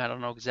watching. I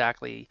don't know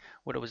exactly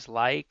what it was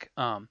like.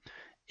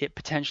 It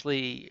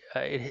potentially,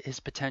 his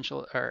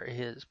potential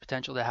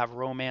to have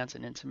romance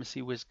and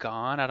intimacy was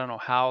gone. I don't know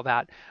how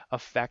that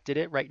affected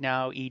it. Right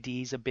now, ED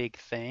is a big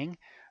thing.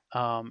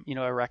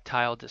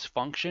 Erectile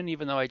dysfunction.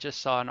 Even though I just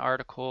saw an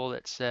article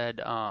that said,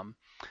 I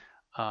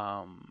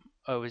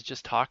was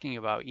just talking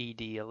about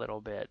ED a little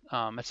bit,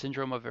 a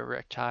syndrome of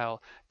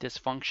erectile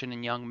dysfunction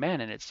in young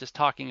men, and it's just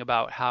talking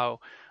about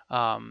how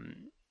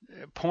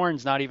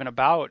porn's not even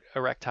about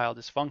erectile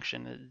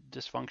dysfunction.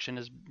 Dysfunction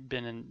has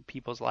been in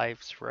people's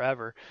lives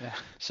forever. Yeah.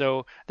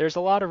 So there's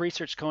a lot of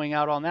research going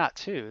out on that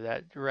too,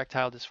 that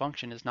erectile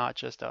dysfunction is not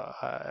just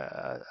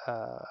a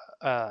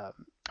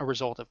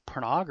result of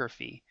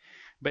pornography.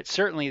 But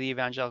certainly the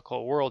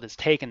evangelical world has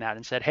taken that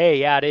and said, hey,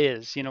 yeah, it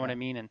is. You know what I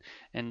mean? And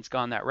it's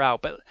gone that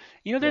route. But,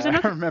 there's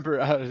another... I remember,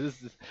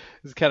 this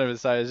is kind of a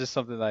side. It's just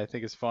something that I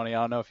think is funny.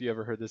 I don't know if you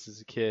ever heard this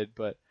as a kid,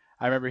 but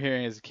I remember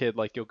hearing as a kid,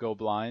 like, you'll go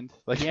blind.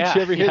 Like, Yeah, did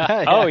you ever hear yeah.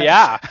 that? Oh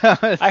yeah.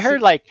 Yeah. I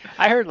heard like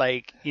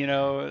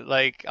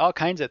like all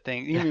kinds of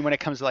things. Even when it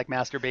comes to like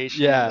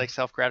masturbation, Yeah. and, like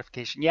self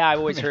gratification. Yeah, I've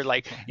always heard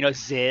like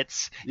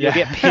zits. Yeah.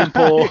 You'll get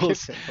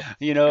pimples.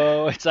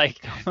 It's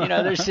like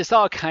there's just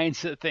all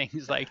kinds of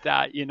things like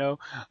that.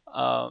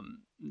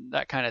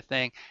 That kind of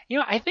thing.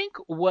 I think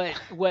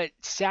what's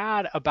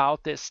sad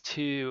about this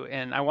too,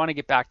 and I want to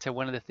get back to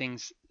one of the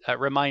things. I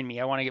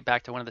want to get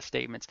back to one of the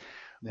statements.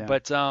 Yeah.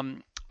 But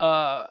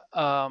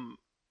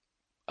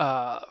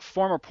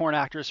former porn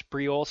actress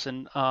Brie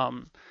Olson,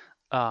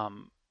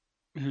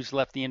 who's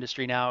left the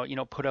industry now,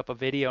 put up a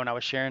video, and I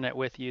was sharing it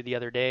with you the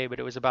other day, but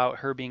it was about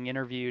her being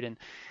interviewed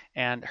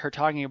and her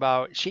talking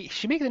about,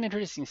 she makes an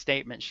interesting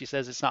statement. She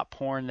says it's not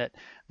porn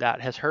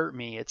that has hurt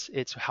me.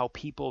 It's how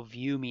people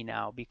view me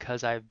now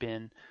because I've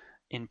been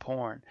in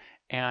porn.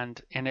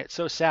 And it's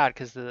so sad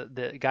because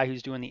the guy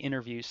who's doing the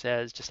interview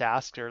just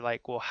asks her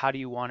like, well, how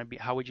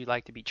would you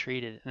like to be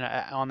treated? And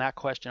on that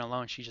question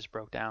alone, she just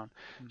broke down.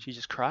 She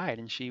just cried,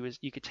 and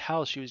you could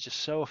tell she was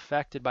just so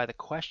affected by the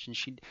question.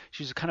 She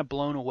was kind of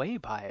blown away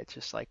by it,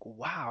 just like,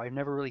 wow, I've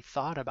never really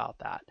thought about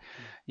that.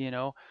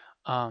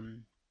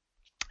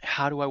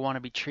 How do I want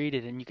to be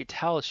treated? And you could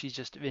tell she's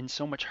just in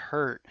so much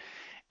hurt.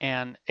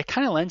 And it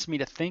kind of lends me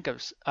to think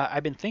of,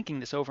 I've been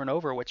thinking this over and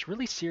over, what's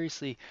really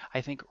seriously,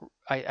 I think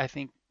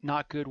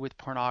not good with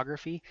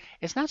pornography.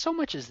 It's not so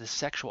much as the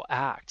sexual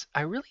act.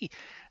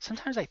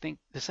 Sometimes I think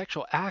the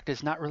sexual act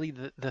is not really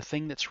the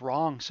thing that's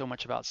wrong so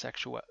much about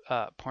sexual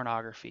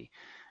pornography.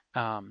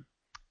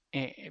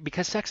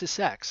 Because sex is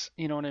sex,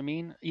 you know what I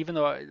mean? Even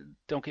though,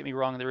 don't get me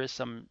wrong, there is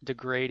some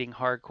degrading,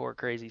 hardcore,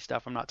 crazy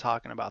stuff. I'm not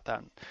talking about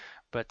that.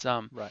 But,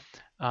 Right.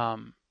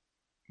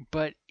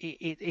 But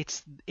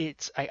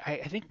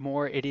I think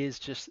more it is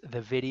just the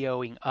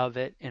videoing of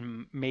it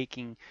and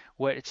making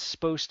what it's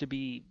supposed to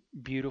be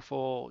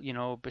beautiful,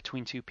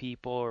 between two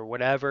people or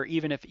whatever.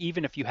 Even if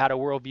you had a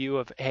worldview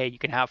of, hey, you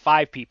can have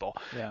 5 people,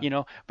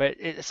 Yeah. but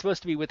it's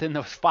supposed to be within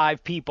those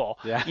 5 people.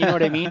 Yeah. You know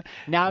what I mean?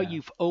 Now Yeah.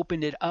 you've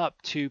opened it up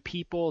to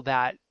people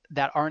that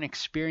aren't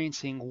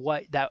experiencing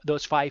what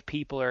those 5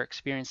 people are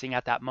experiencing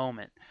at that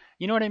moment.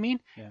 You know what I mean?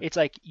 Yeah. It's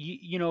like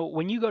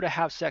when you go to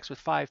have sex with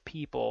 5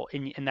 people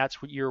and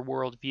that's what your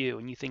worldview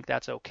and you think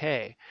that's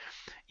okay,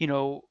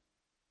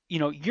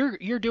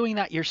 you're doing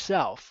that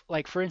yourself.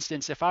 Like, for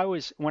instance, if I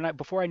was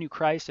before I knew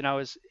Christ and I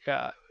was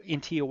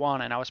in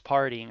Tijuana and I was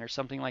partying or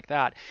something like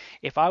that,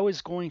 if I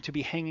was going to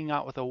be hanging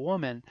out with a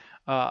woman,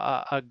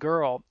 a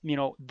girl,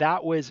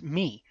 that was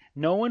me.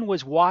 No one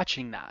was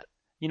watching that.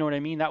 You know what I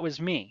mean? That was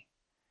me.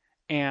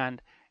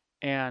 And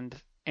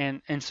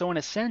so in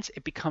a sense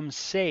it becomes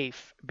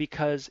safe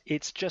because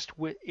it's just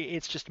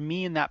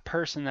me and that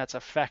person that's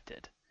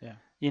affected. Yeah.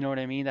 You know what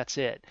I mean? That's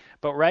it.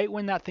 But right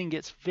when that thing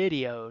gets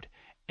videoed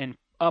and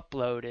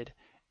uploaded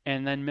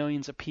and then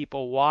millions of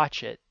people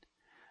watch it,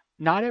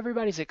 not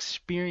everybody's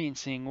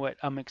experiencing what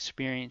I'm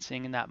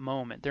experiencing in that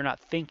moment. They're not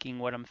thinking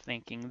what I'm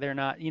thinking. They're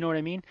not, you know what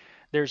I mean?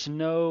 There's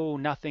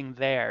nothing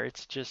there.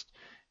 It's just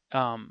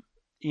and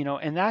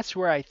that's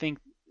where I think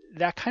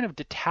that kind of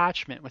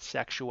detachment with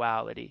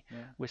sexuality,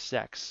 with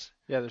sex.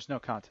 Yeah, there's no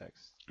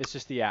context. It's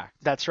just the act.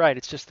 That's right.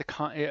 It's just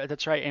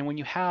that's right. And when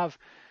you have,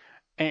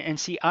 and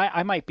see,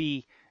 I might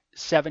be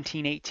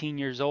 17, 18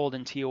 years old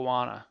in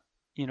Tijuana.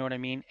 You know what I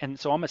mean? And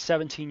so I'm a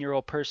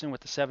 17-year-old person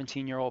with a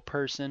 17-year-old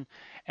person,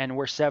 and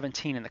we're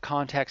 17, and the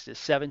context is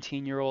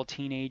 17-year-old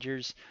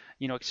teenagers,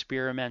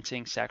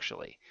 experimenting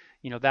sexually.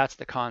 That's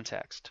the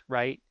context,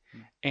 right?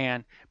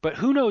 But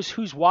who knows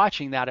who's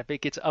watching that if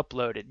it gets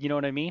uploaded? You know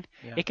what I mean?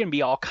 Yeah. It can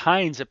be all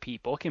kinds of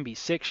people. It can be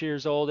 6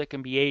 years old. It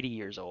can be 80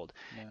 years old.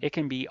 Yeah. It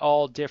can be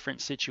all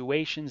different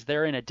situations.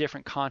 They're in a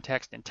different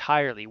context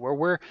entirely.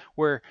 Where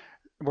we're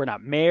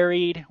not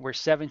married. We're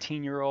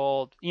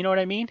 17-year-old. You know what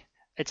I mean?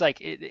 It's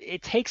like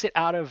it takes it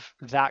out of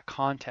that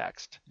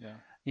context.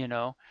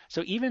 Yeah.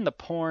 So even the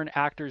porn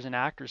actors and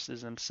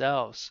actresses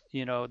themselves,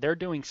 they're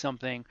doing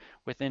something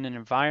within an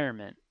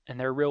environment, and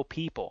they're real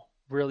people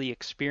really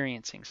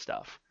experiencing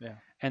stuff. Yeah.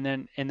 And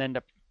then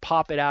to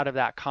pop it out of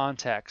that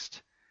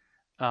context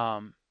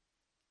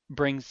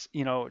brings,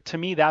 to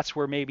me, that's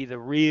where maybe the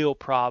real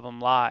problem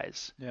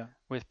lies. Yeah.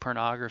 With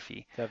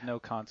pornography. To have no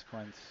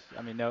consequence.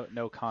 I mean,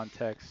 no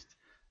context.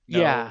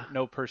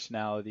 No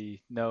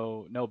personality,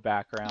 no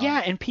background.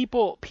 Yeah, and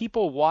people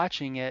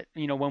watching it,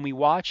 when we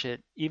watch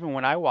it, even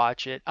when I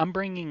watch it, I'm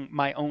bringing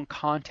my own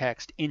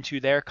context into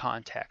their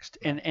context,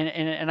 and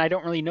I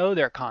don't really know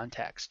their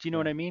context. You know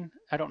what I mean?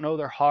 I don't know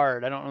their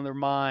heart, I don't know their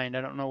mind,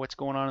 I don't know what's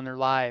going on in their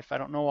life, I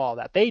don't know all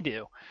that. They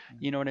do.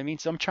 You know what I mean?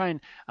 So I'm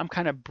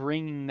kind of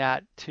bringing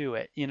that to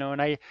it,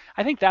 and I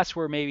think that's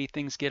where maybe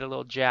things get a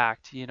little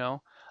jacked,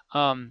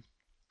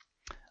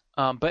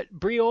 But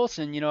Brie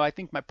Olson, I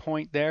think my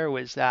point there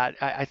was that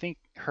I think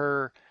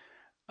her,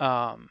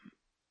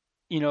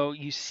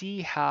 you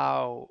see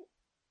how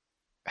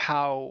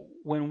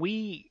when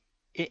we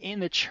in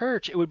the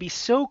church, it would be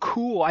so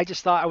cool. I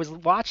just thought, I was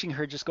watching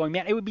her just going,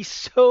 man, it would be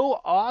so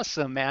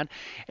awesome, man,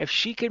 if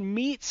she could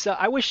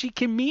I wish she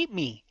could meet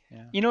me.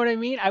 Yeah. You know what I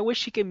mean? I wish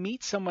she could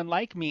meet someone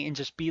like me and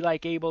just be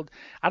like I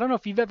don't know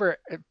if you've ever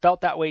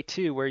felt that way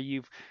too, where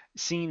you've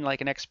seen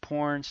like an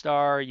ex-porn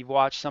star, you've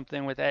watched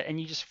something with it,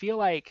 and you just feel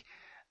like,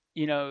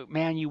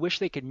 man, you wish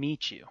they could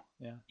meet you.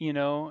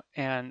 Yeah.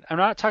 And I'm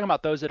not talking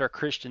about those that are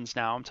Christians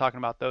now. I'm talking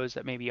about those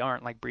that maybe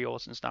aren't, like Brie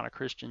Olson's not a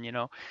Christian,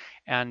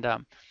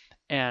 and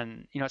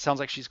it sounds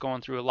like she's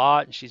going through a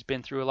lot, and she's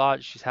been through a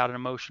lot. She's had an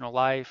emotional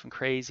life and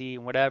crazy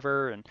and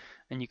whatever,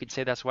 and you could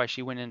say that's why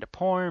she went into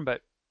porn,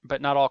 but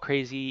not all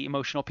crazy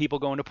emotional people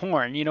go into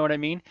porn. You know what I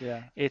mean?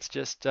 Yeah. It's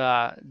just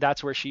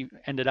that's where she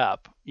ended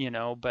up,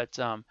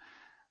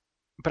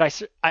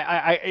 but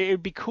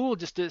it'd be cool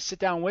just to sit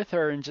down with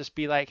her and just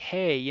be like,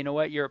 hey, you know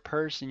what? You're a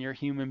person, you're a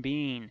human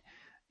being,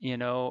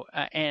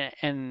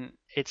 and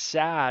it's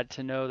sad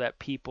to know that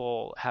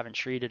people haven't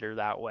treated her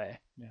that way.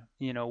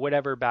 Yeah.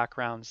 Whatever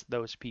backgrounds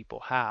those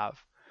people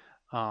have.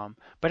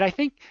 But I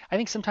think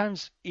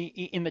sometimes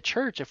in the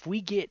church, if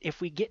we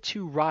get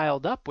too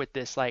riled up with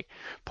this, like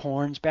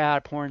porn's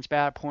bad, blah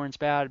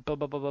blah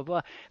blah blah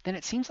blah, then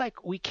it seems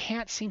like we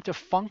can't seem to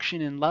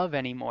function in love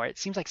anymore. It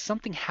seems like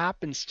something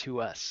happens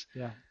to us.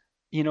 Yeah.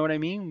 You know what I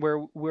mean?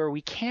 Where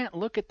we can't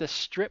look at the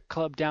strip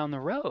club down the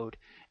road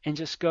and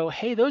just go,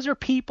 hey, those are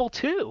people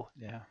too.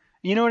 Yeah.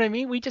 You know what I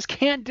mean? We just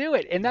can't do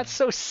it, and that's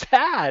so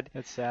sad.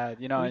 It's sad.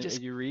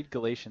 You read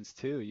Galatians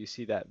 2, you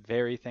see that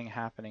very thing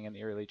happening in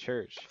the early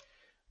church,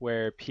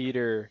 where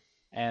Peter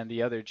and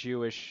the other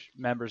Jewish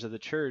members of the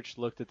church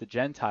looked at the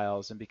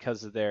Gentiles, and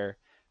because of their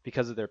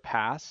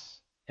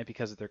past and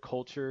because of their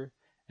culture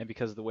and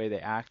because of the way they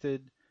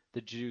acted,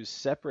 the Jews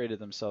separated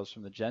themselves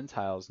from the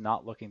Gentiles,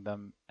 not looking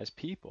them as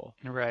people.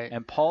 Right.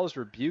 And Paul's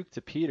rebuke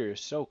to Peter is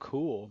so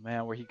cool,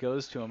 man, where he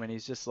goes to him and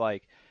he's just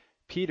like,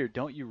 Peter,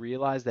 don't you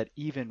realize that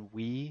even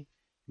we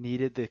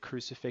needed the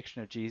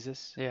crucifixion of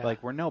Jesus? Yeah.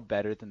 Like, we're no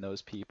better than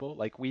those people.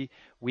 Like, we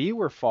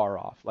were far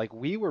off. Like,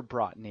 we were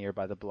brought near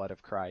by the blood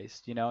of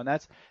Christ, and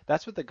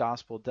that's what the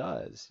gospel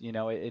does. It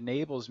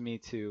enables me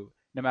to,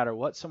 no matter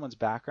what someone's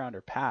background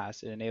or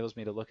past, it enables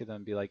me to look at them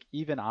and be like,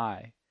 even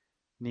I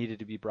needed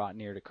to be brought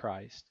near to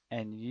Christ,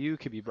 and you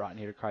could be brought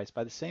near to Christ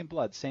by the same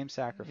blood, same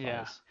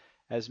sacrifice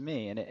as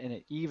me, and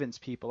it evens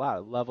people out,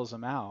 it levels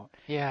them out.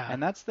 Yeah.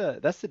 And that's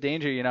the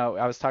danger.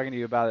 I was talking to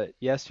you about it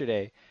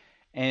yesterday.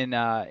 And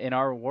in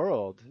our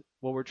world,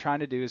 what we're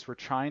trying to do is we're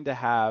trying to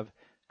have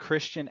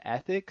Christian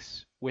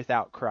ethics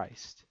without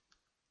Christ,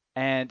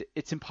 and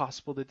it's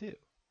impossible to do,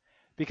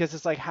 because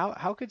it's like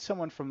how could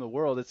someone from the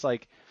world? It's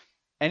like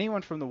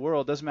anyone from the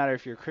world, doesn't matter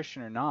if you're a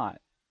Christian or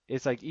not.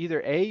 It's like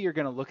either A, you're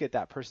going to look at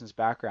that person's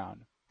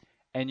background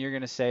and you're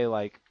going to say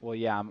like, well,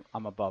 yeah,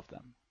 I'm above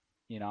them.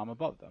 I'm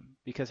above them,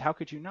 because how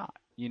could you not?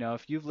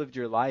 If you've lived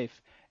your life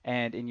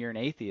and you're an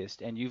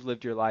atheist and you've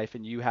lived your life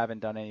and you haven't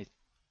done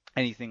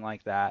anything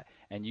like that,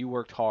 and you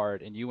worked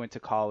hard and you went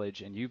to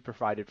college and you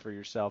provided for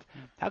yourself,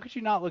 how could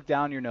you not look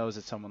down your nose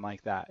at someone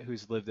like that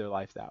who's lived their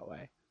life that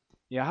way?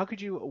 How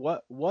could you,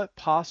 what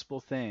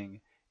possible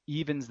thing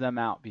evens them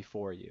out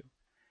before you?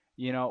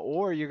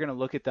 Or you're going to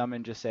look at them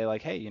and just say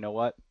like, hey, you know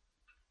what?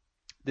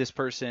 This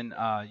person,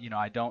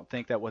 I don't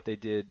think that what they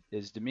did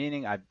is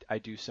demeaning. I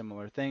do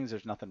similar things.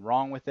 There's nothing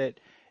wrong with it.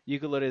 You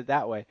could look at it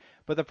that way.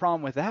 But the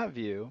problem with that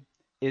view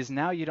is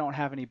now you don't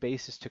have any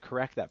basis to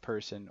correct that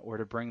person or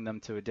to bring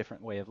them to a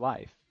different way of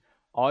life.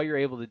 All you're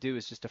able to do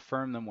is just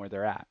affirm them where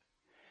they're at.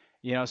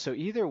 So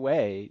either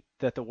way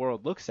that the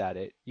world looks at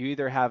it, you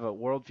either have a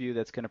worldview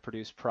that's going to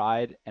produce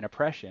pride and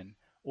oppression,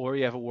 or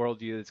you have a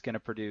worldview that's going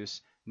to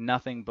produce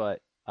nothing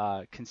but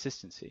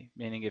consistency.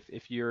 Meaning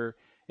if you're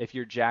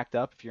jacked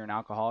up, if you're an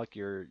alcoholic,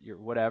 you're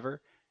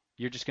whatever,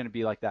 you're just going to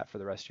be like that for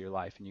the rest of your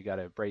life, and you got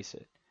to embrace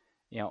it.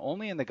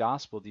 Only in the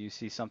gospel do you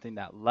see something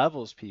that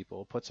levels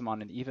people, puts them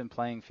on an even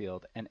playing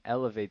field, and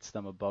elevates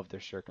them above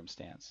their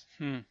circumstance.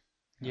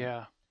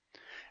 Yeah.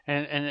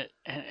 And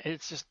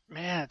it's just,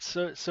 man, it's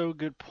so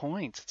good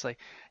points. It's like,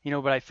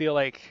 but I feel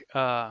like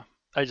I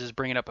just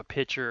bringing up a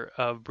picture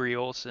of Brie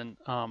Olson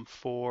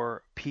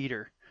for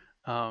Peter,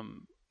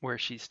 where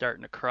she's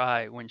starting to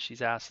cry when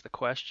she's asked the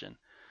question.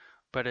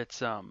 But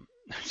it's man,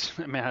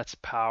 it's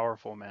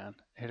powerful, man.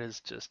 It is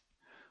just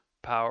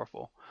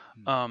powerful.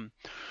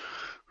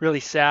 Really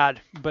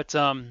sad, but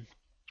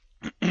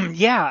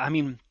yeah, I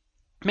mean,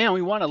 man,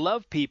 we want to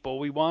love people.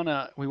 We want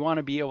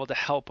to be able to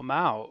help them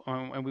out,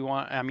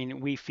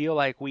 and we feel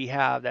like we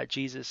have that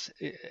Jesus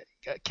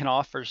can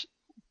offer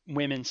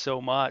women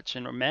so much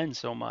and men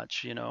so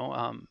much, and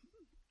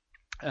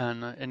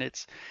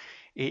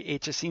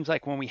it just seems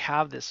like when we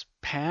have this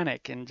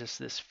panic and just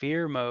this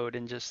fear mode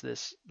and just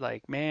this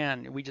like,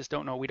 man, we just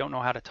don't know. We don't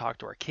know how to talk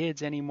to our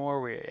kids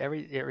anymore.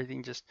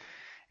 Everything just,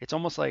 it's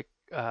almost like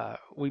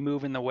we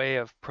move in the way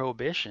of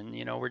prohibition.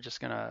 We're just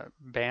gonna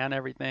ban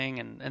everything,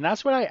 and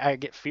that's what I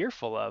get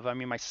fearful of. I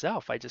mean,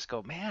 myself, I just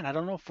go, man, I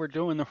don't know if we're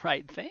doing the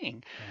right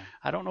thing. Yeah.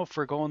 I don't know if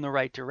we're going the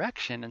right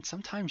direction. And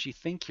sometimes you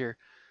think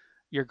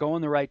you're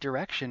going the right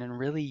direction, and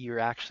really you're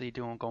actually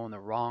going the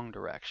wrong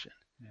direction.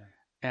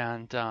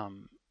 Yeah.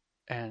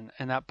 and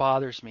that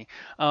bothers me.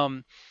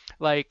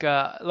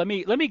 Let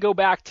me go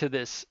back to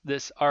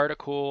this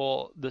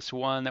article, this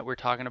one that we're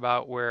talking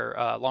about, where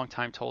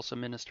longtime Tulsa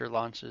minister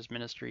launches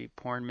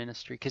porn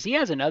ministry, because he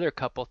has another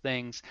couple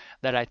things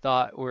that I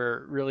thought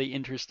were really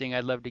interesting.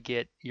 I'd love to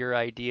get your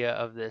idea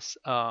of this.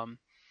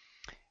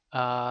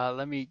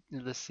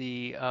 Let's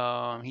see.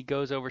 He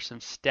goes over some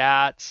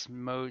stats.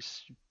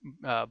 Most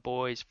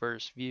boys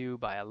first view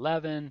by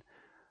 11.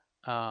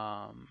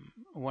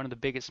 One of the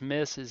biggest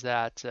myths is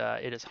that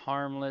it is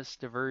harmless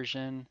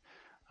diversion.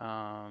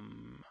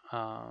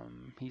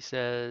 He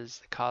says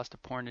the cost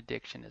of porn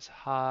addiction is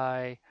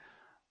high.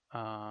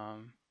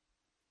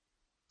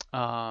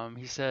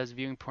 He says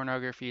viewing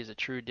pornography is a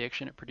true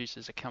addiction. It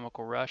produces a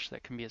chemical rush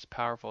that can be as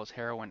powerful as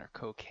heroin or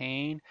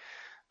cocaine.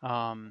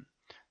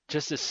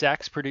 Just as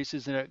sex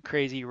produces a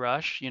crazy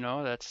rush,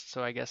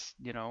 so I guess,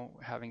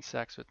 having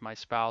sex with my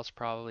spouse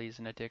probably is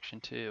an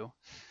addiction too.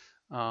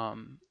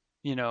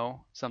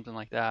 Something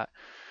like that.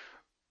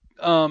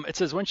 It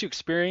says once you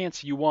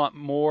experience, you want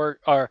more,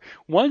 or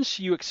once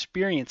you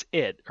experience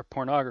it, or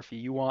pornography,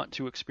 you want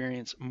to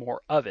experience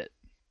more of it.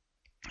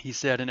 He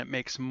said, and it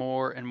makes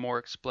more and more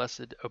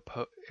explicit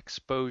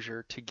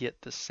exposure to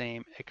get the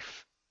same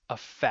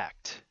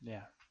effect.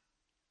 Yeah.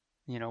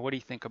 What do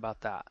you think about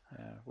that?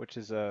 Yeah, which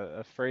is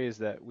a phrase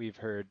that we've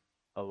heard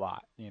a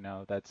lot.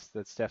 That's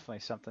definitely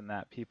something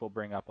that people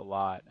bring up a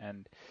lot.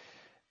 And,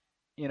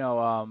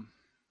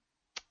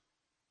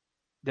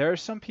 there are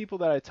some people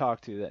that I talk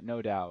to that,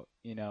 no doubt,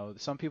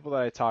 some people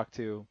that I talk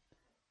to,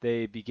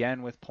 they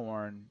begin with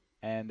porn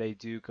and they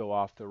do go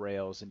off the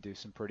rails and do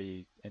some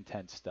pretty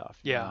intense stuff.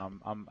 Yeah.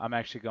 I'm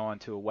actually going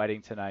to a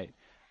wedding tonight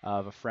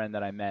of a friend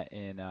that I met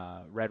in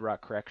Red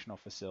Rock Correctional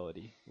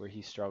Facility, where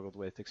he struggled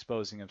with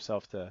exposing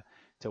himself to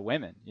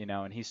women,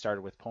 and he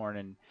started with porn,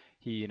 and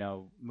he,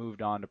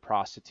 moved on to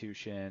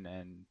prostitution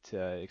and to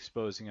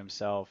exposing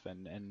himself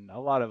and a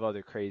lot of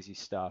other crazy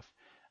stuff,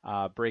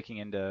 breaking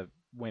into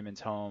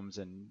women's homes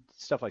and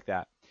stuff like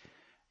that.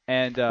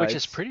 And which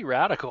is pretty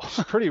radical.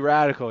 Pretty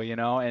radical,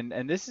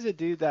 and this is a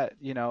dude that,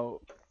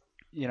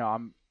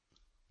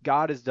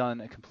 God has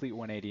done a complete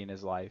 180 in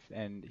his life,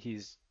 and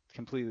he's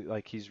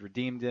completely, he's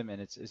redeemed him,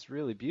 and it's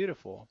really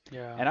beautiful.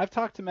 Yeah. And I've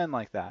talked to men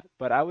like that,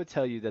 but I would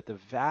tell you that the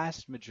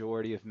vast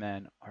majority of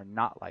men are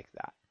not like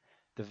that.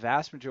 The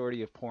vast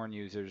majority of porn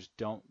users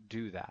don't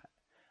do that.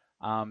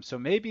 So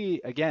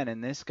maybe, again,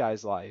 in this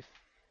guy's life,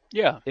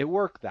 yeah, it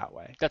worked that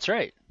way. That's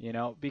right.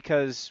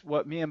 Because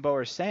what me and Bo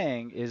are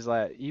saying is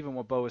that even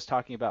what Bo was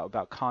talking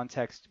about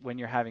context when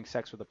you're having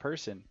sex with a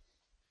person,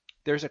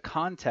 there's a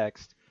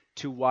context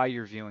to why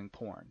you're viewing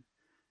porn.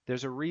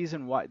 There's a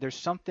reason why. There's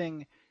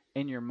something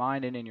in your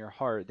mind and in your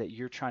heart that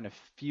you're trying to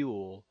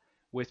fuel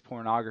with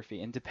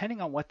pornography. And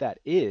depending on what that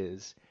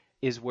is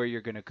where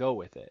you're going to go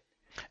with it.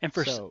 And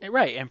for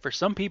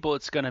some people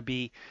it's going to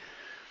be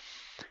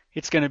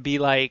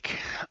like,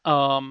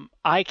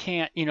 I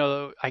can't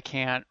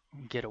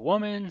get a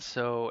woman,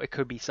 so it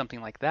could be something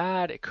like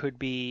that. It could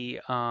be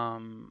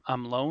I'm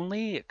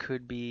lonely. It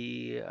could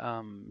be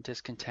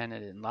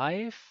discontented in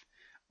life,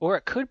 or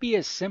it could be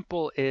as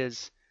simple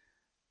as,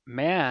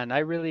 man, I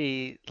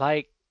really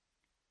like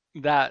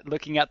that,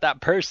 looking at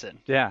that person.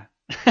 Yeah.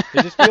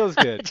 It just feels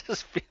good. It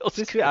just feels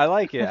good. I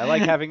like it. I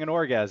like having an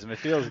orgasm. It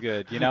feels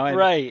good, And,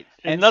 right.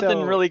 And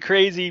nothing really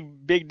crazy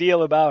big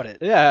deal about it.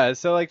 Yeah.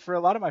 So for a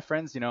lot of my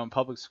friends, in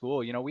public school,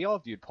 we all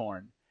viewed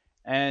porn.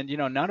 And,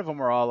 none of them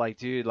were all like,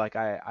 dude,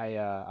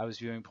 I was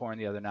viewing porn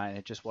the other night and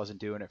it just wasn't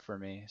doing it for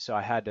me. So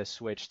I had to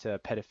switch to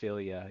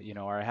pedophilia,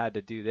 or I had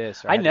to do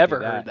this. Or I never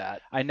heard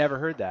that. I never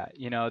heard that.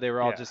 They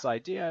were all just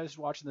like, dude, I was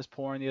watching this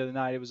porn the other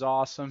night. It was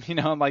awesome.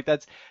 I'm like,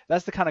 that's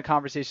the kind of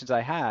conversations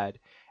I had.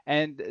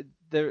 And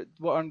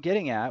what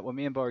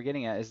me and Bo are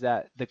getting at is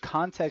that the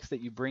context that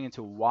you bring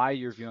into why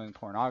you're viewing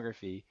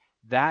pornography,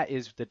 that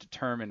is the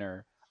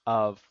determiner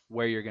of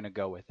where you're going to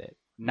go with it.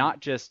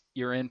 Not just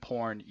you're in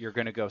porn, you're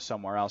going to go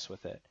somewhere else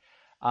with it.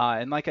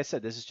 And like I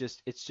said, it's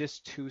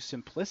just too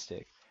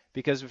simplistic,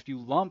 because if you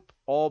lump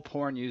all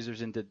porn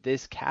users into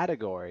this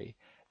category,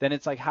 then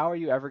it's like, how are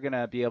you ever going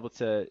to be able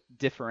to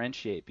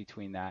differentiate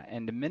between that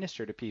and to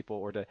minister to people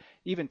or to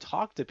even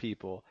talk to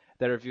people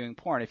that are viewing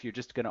porn if you're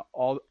just going to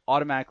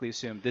automatically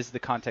assume this is the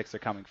context they're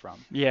coming from?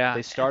 Yeah.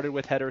 They started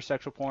with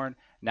heterosexual porn.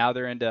 Now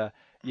they're into,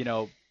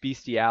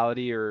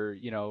 bestiality or,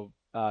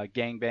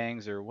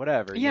 gangbangs or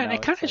whatever. Yeah, and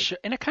it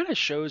kind of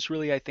shows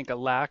really, I think, a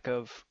lack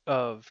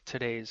of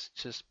today's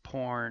just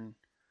porn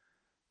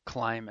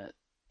climate.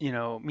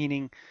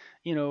 Meaning,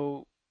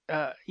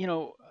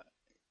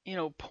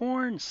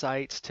 porn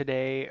sites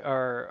today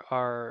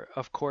are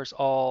of course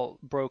all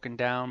broken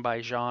down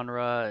by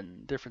genre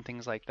and different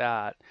things like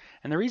that.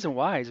 And the reason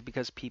why is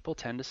because people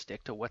tend to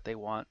stick to what they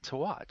want to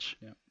watch.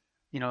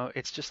 Yeah.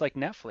 It's just like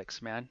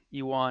Netflix, man.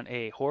 You want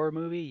a horror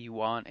movie, you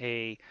want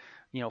a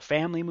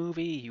family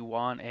movie, you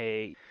want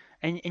and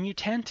you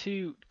tend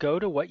to go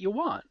to what you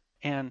want.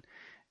 And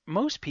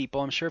most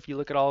people, I'm sure if you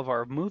look at all of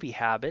our movie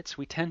habits,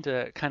 we tend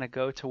to kind of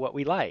go to what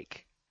we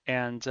like.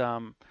 And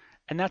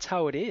that's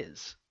how it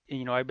is.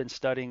 I've been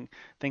studying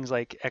things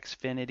like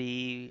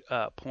Xfinity,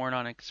 porn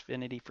on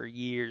Xfinity for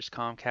years,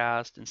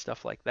 Comcast and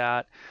stuff like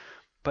that.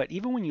 But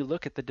even when you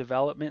look at the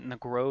development and the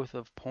growth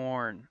of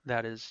porn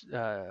that is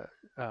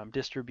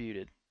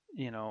distributed,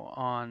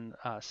 on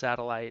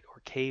satellite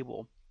or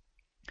cable,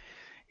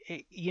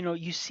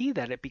 you see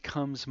that it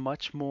becomes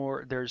much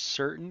more. There's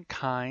certain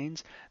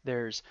kinds.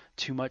 There's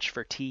too much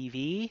for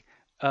TV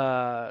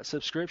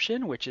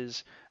subscription, which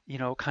is,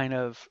 kind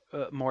of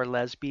more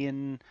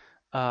lesbian.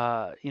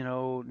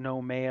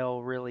 No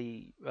male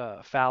really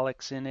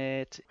phallics in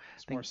it.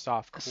 It's more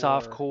soft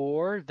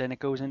core. Then it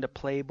goes into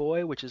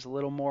Playboy, which is a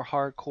little more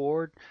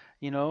hardcore,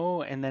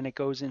 and then it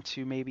goes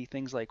into maybe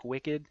things like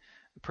Wicked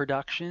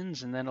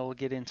Productions, and then it'll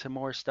get into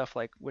more stuff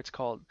like what's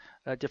called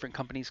different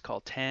companies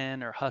called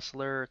 10 or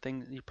Hustler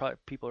things.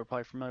 People are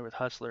probably familiar with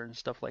Hustler and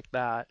stuff like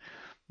that,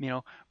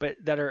 but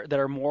that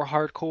are more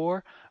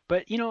hardcore.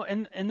 But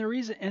and the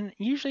reason, and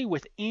usually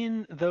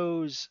within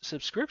those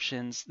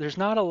subscriptions, there's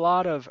not a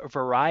lot of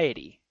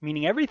variety,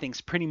 meaning everything's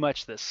pretty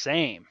much the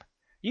same.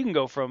 You can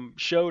go from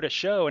show to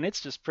show, and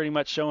it's just pretty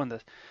much showing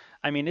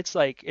it's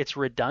like it's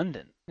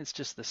redundant. It's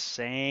just the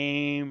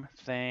same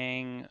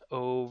thing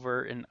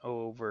over and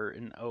over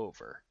and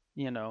over.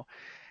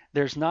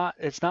 It's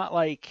not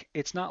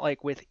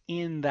like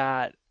within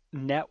that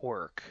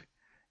network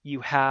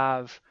you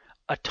have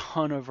a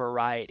ton of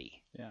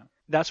variety. Yeah.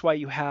 That's why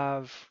you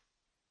have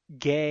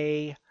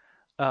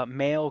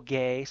male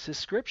gay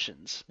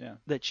subscriptions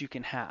that you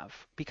can have,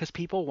 because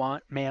people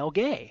want male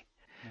gay.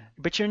 Yeah.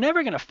 But you're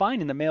never going to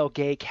find in the male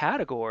gay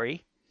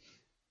category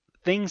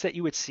things that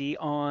you would see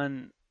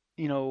on,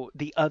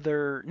 the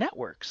other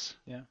networks.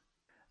 Yeah.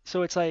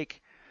 So it's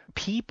like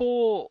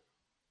people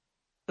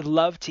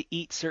love to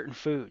eat certain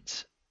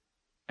foods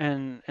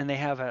and they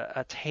have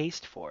a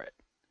taste for it.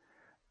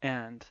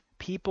 And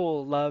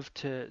people love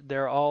to,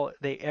 all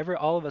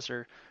of us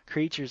are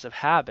creatures of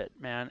habit,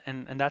 man.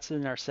 And that's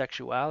in our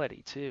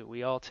sexuality too.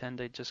 We all tend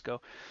to just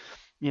go,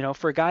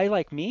 for a guy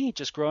like me,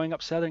 just growing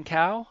up Southern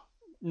Cal,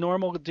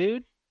 normal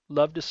dude,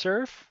 love to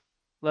surf,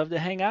 love to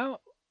hang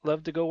out,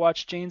 love to go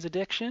watch Jane's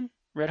Addiction,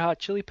 Red Hot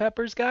Chili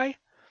Peppers guy,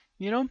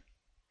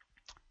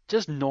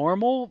 just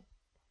normal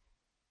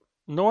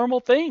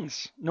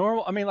things.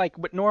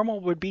 What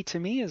normal would be to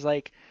me is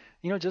like,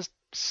 just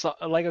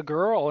like a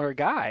girl or a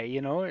guy,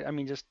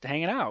 just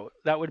hanging out.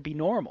 That would be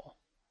normal.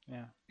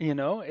 Yeah.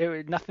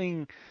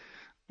 Nothing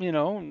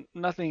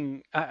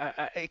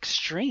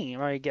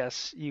extreme, I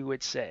guess you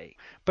would say.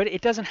 But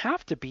it doesn't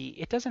have to be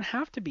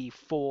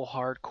full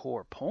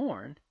hardcore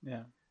porn.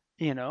 Yeah.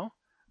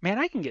 Man,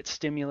 I can get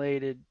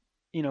stimulated,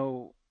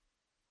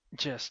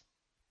 just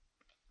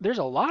there's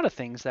a lot of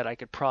things that I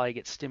could probably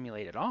get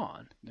stimulated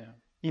on. Yeah.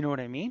 You know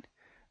what I mean?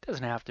 It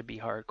doesn't have to be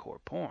hardcore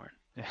porn.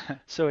 Yeah.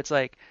 So it's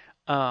like,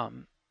 I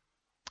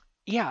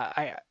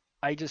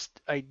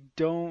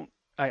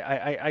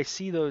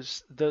see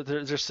those,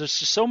 there's just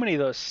so many of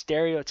those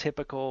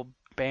stereotypical,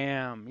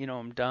 bam,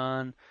 I'm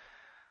done,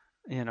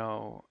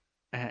 and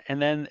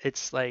then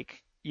it's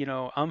like,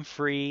 I'm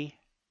free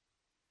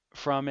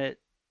from it.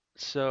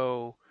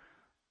 So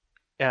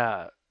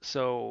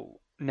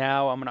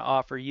now I'm going to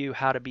offer you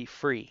how to be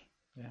free.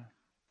 Yeah.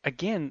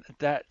 Again,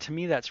 that to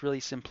me, that's really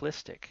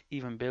simplistic,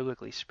 even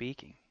biblically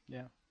speaking.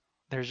 Yeah.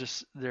 There's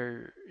just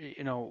I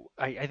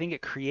think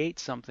it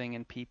creates something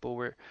in people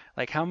where,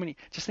 like,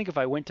 just think if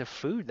I went to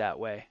food that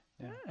way.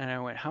 Yeah. And I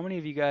went, how many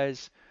of you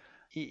guys,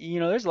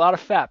 there's a lot of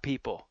fat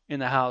people in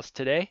the house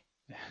today.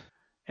 Yeah.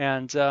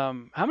 And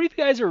how many of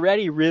you guys are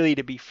ready really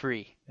to be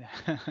free?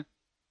 Yeah.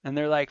 And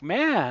they're like,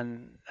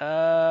 man,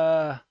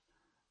 I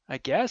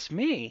guess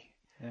me.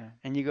 Yeah.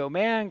 And you go,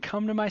 man,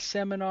 come to my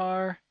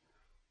seminar,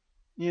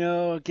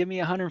 give me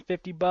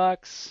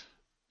 $150.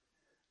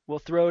 We'll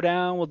throw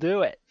down, we'll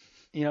do it.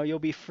 You'll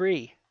be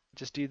free.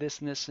 Just do this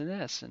and this and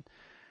this.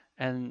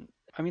 And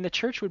the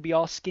church would be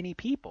all skinny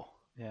people.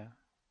 Yeah.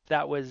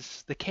 That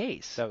was the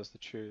case. That was the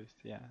truth.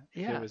 Yeah.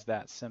 Yeah. If it was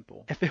that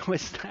simple. If it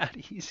was that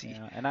easy.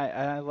 Yeah. And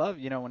I love,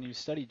 when you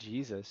study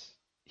Jesus,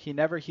 he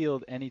never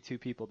healed any two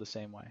people the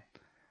same way.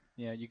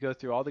 You go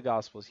through all the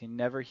Gospels, he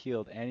never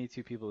healed any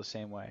two people the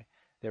same way.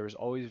 There was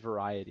always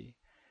variety.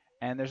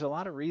 And there's a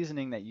lot of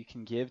reasoning that you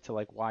can give to,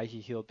 like, why he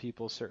healed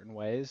people certain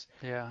ways.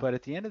 Yeah. But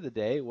at the end of the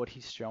day, what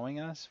he's showing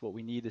us, what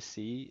we need to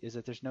see, is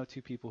that there's no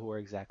two people who are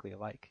exactly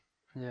alike.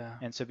 Yeah.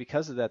 And so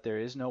because of that, there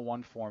is no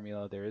one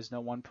formula, there is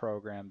no one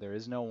program, there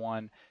is no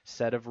one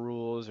set of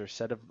rules or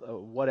set of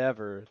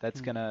whatever that's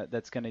gonna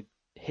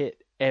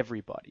hit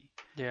everybody.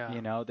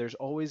 Yeah. There's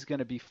always going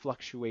to be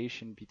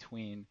fluctuation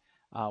between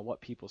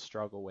what people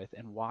struggle with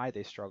and why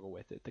they struggle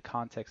with it, the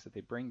context that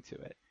they bring to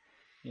it.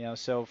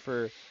 So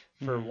for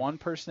one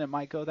person it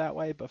might go that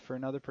way, but for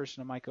another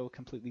person it might go a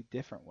completely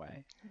different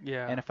way.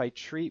 Yeah. And if I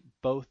treat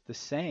both the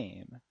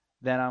same,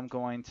 then I'm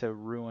going to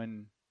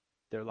ruin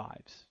their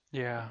lives.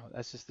 Yeah.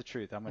 That's just the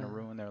truth. I'm going to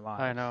ruin their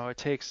lives. I know. It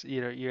takes,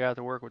 you have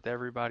to work with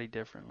everybody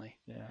differently.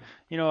 Yeah.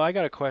 I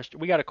got a question.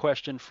 We got a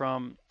question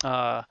from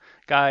a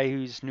guy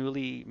who's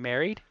newly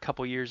married, a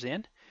couple years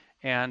in,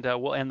 And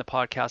we'll end the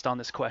podcast on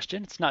this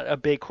question. It's not a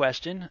big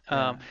question,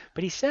 Yeah.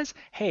 but he says,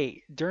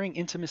 hey, during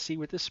intimacy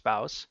with his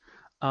spouse,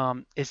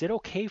 is it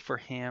okay for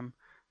him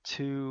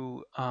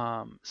to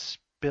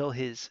spill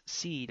his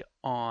seed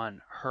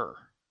on her?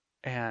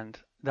 And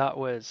that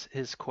was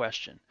his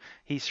question.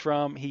 He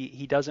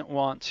doesn't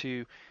want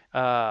to,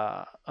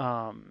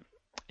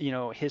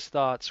 his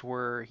thoughts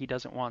were he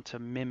doesn't want to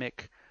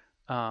mimic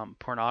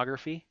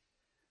pornography.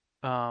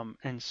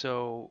 And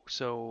so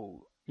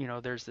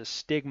there's this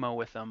stigma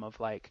with them of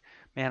like,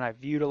 man, I've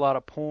viewed a lot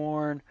of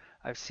porn,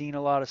 I've seen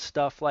a lot of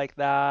stuff like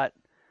that,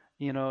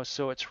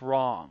 so it's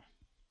wrong.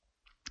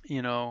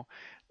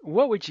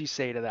 What would you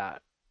say to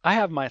that? I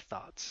have my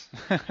thoughts.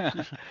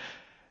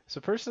 So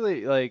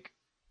personally, like,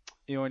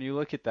 when you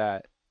look at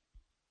that,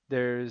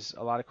 there's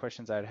a lot of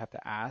questions I'd have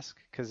to ask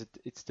because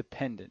it's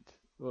dependent.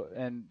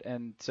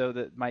 And so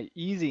that my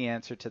easy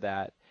answer to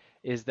that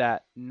is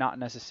that not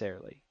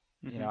necessarily.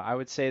 Mm-hmm. I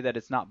would say that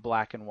it's not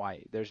black and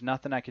white. There's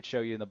nothing I could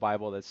show you in the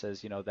Bible that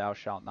says, thou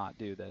shalt not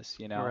do this.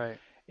 Right.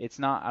 It's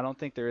not. I don't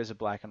think there is a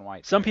black and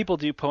white. Some there. people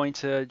do point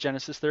to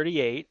Genesis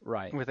 38,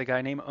 Right. with a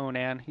guy named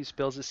Onan who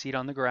spills his seed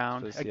on the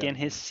ground. Again,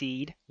 his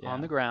seed on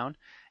the ground,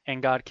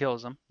 and God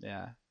kills him.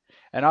 Yeah.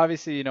 And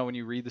obviously, when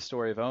you read the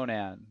story of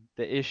Onan,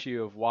 the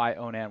issue of why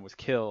Onan was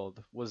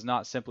killed was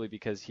not simply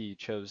because he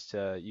chose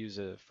to use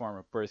a form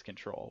of birth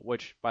control,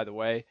 which, by the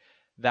way,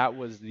 that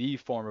was the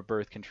form of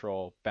birth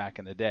control back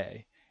in the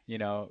day.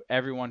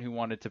 Everyone who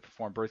wanted to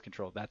perform birth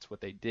control, that's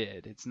what they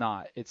did. It's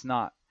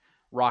not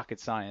rocket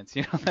science.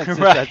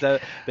 Right.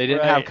 They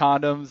didn't have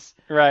condoms.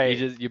 Right.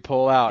 You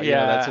pull out.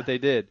 Yeah. That's what they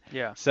did.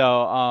 Yeah.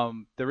 So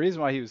the reason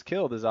why he was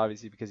killed is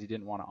obviously because he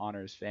didn't want to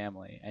honor his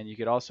family. And you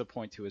could also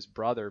point to his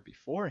brother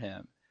before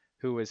him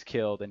who was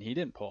killed and he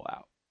didn't pull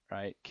out,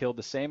 right? Killed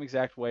the same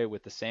exact way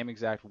with the same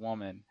exact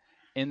woman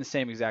in the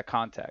same exact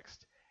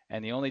context.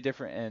 And the only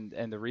different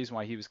and the reason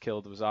why he was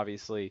killed was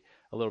obviously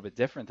a little bit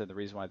different than the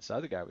reason why this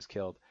other guy was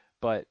killed,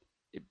 but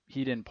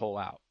he didn't pull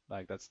out.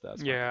 Like that's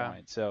my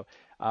point. So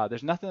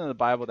there's nothing in the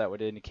Bible that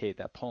would indicate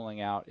that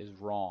pulling out is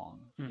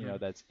wrong. Mm-hmm.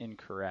 That's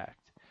incorrect.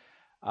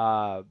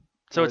 So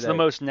it's the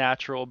most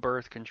natural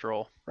birth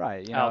control,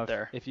 right? Out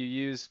there. If you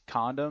use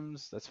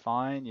condoms, that's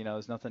fine.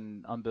 There's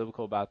nothing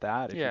unbiblical about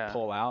that. If you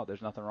pull out,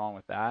 there's nothing wrong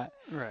with that.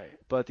 Right.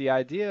 But the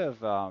idea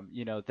of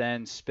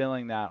then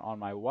spilling that on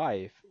my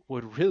wife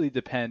would really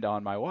depend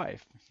on my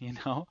wife.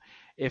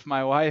 If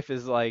my wife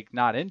is like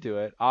not into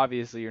it,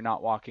 obviously you're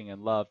not walking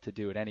in love to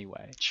do it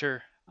anyway.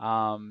 Sure.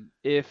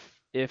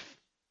 If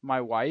my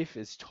wife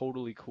is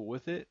totally cool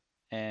with it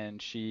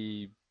and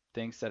she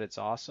thinks that it's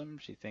awesome,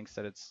 she thinks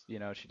that it's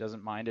she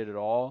doesn't mind it at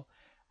all,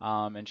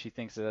 and she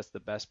thinks that that's the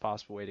best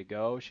possible way to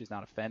go, she's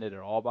not offended at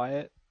all by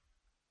it,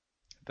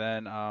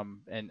 then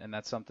and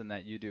that's something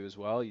that you do as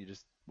well, you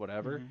just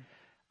whatever.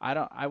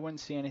 Mm-hmm. I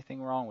wouldn't see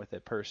anything wrong with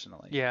it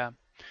personally. Yeah.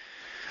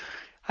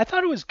 I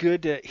thought it was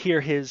good to hear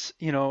here's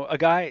a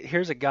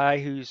guy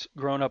who's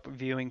grown up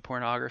viewing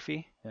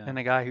pornography, and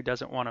a guy who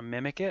doesn't want to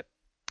mimic it.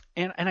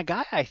 And a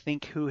guy I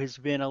think who has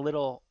been a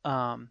little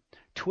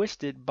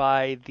twisted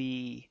by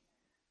the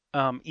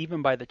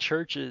even by the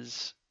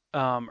church's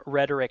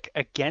rhetoric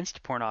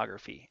against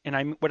pornography.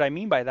 And what I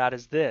mean by that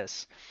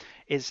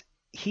is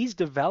he's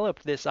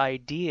developed this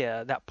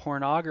idea that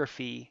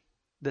pornography,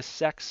 the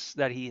sex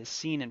that he has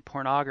seen in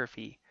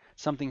pornography,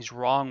 something's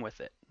wrong with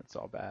it. It's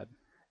all bad.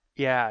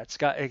 Yeah,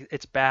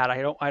 it's bad.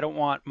 I don't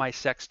want my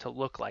sex to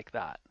look like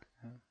that.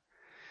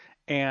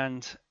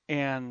 And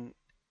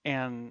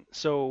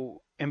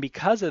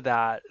because of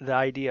that, the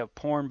idea of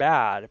porn's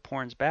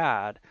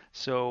bad,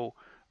 so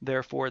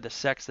therefore the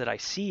sex that I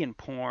see in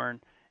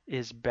porn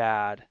is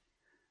bad.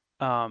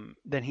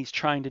 Then he's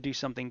trying to do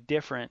something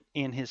different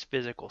in his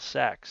physical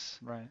sex,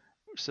 right?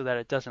 So that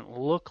it doesn't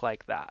look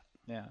like that.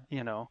 Yeah.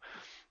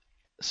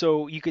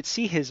 So you could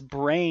see his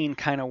brain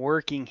kind of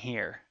working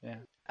here. Yeah.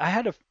 I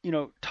had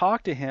to,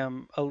 talk to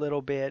him a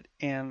little bit,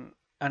 and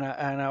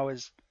I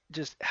was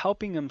just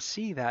helping him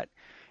see that,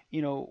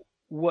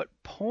 what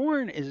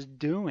porn is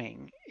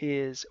doing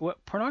is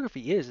what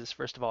pornography is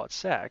first of all, it's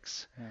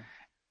sex. Yeah.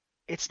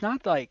 It's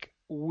not like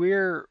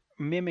we're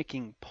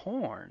mimicking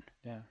porn.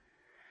 Yeah.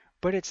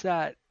 But it's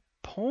that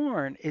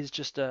porn is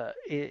just a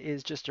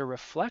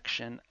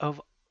reflection of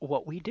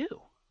what we do.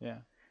 Yeah.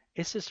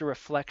 It's just a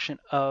reflection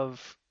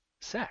of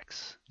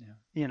sex.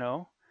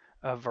 Yeah.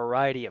 A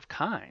variety of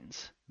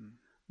kinds.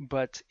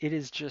 But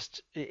it's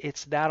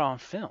that on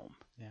film.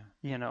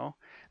 Yeah.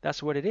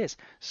 That's what it is.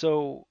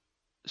 So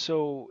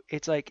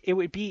it's like it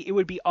would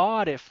be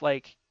odd if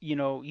like,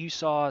 you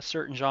saw a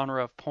certain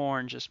genre of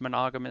porn, just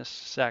monogamous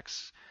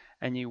sex,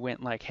 and you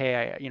went like,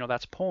 hey,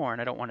 that's porn,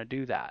 I don't want to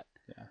do that.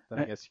 Yeah, then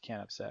I guess you can't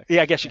have sex.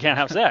 Yeah, I guess you can't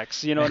have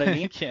sex. You know what I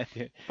mean? You can't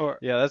do it.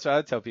 Yeah, that's what I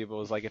would tell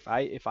people is like if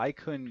I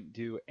couldn't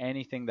do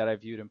anything that I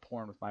viewed in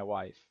porn with my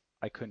wife,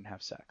 I couldn't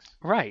have sex.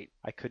 Right.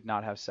 I could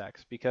not have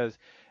sex because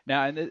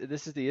now, and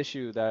this is the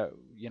issue that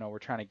we're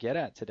trying to get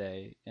at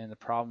today, and the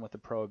problem with the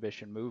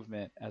prohibition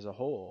movement as a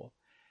whole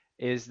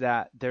is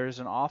that there's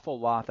an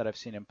awful lot that I've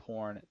seen in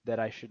porn that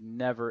I should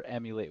never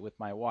emulate with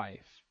my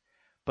wife.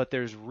 but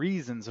there's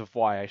reasons of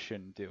why I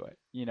shouldn't do it.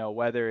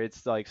 Whether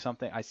it's like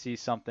I see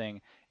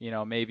something,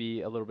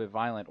 maybe a little bit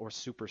violent or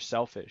super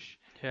selfish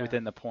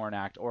within the porn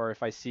act, or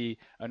if I see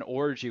an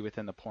orgy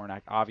within the porn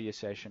act,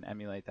 obviously I shouldn't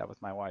emulate that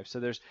with my wife. So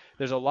there's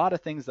a lot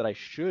of things that I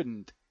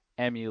shouldn't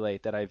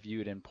emulate that I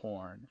viewed in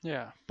porn.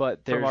 Yeah.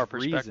 But From our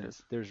there's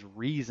reasons. There's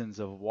reasons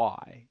of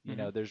why.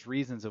 There's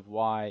reasons of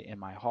why in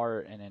my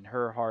heart and in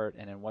her heart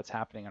and in what's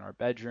happening in our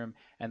bedroom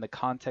and the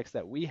context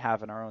that we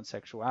have in our own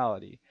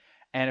sexuality.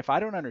 And if I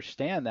don't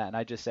understand that and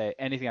I just say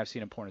anything I've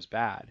seen in porn is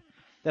bad,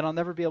 then I'll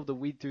never be able to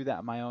weed through that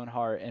in my own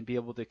heart and be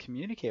able to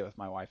communicate with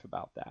my wife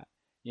about that.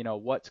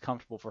 What's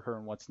comfortable for her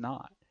and what's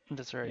not.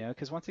 That's right.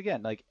 Because once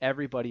again, like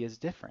everybody is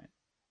different.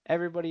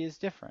 Everybody is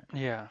different.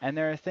 Yeah. And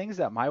there are things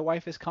that my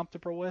wife is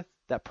comfortable with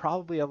that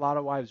probably a lot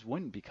of wives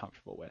wouldn't be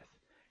comfortable with.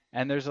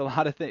 And there's a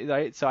lot of things,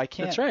 right? So I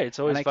can't. That's right. It's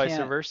always vice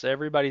versa.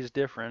 Everybody's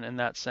different in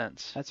that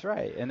sense. That's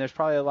right. And there's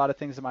probably a lot of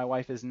things that my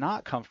wife is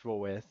not comfortable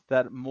with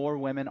that more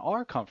women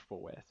are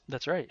comfortable with.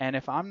 That's right. And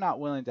if I'm not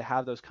willing to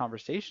have those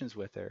conversations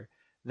with her,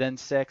 then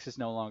sex is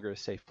no longer a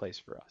safe place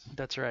for us.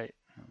 That's right.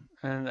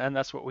 And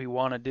that's what we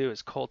want to do,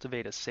 is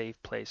cultivate a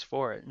safe place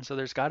for it. And so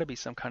there's got to be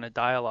some kind of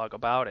dialogue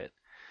about it.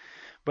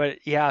 But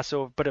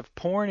if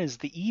porn is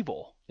the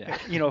evil,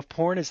 if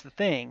porn is the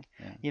thing,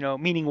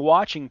 meaning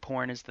watching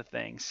porn is the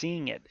thing,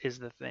 seeing it is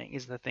the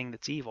thing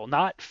that's evil,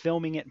 not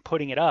filming it and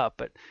putting it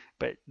up,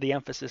 but the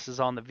emphasis is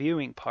on the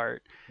viewing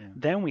part.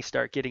 Then we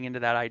start getting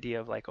into that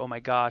idea of like, oh my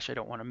gosh, I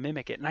don't want to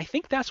mimic it. And I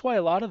think that's why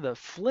a lot of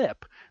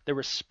the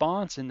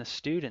response in the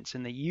students,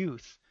 in the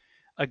youth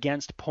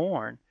against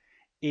porn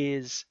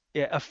it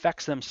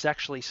affects them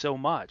sexually so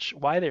much.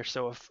 Why they're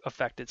so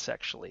affected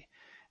sexually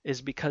is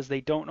because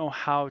they don't know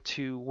how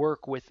to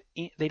work with,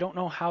 they don't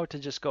know how to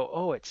just go,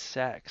 oh, it's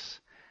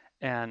sex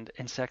and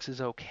sex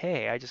is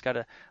okay. I just got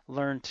to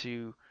learn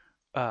to,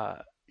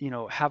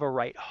 have a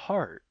right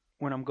heart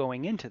when I'm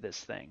going into this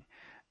thing.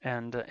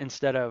 And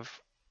instead of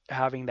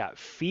having that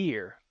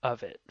fear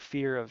of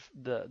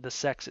the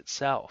sex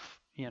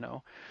itself,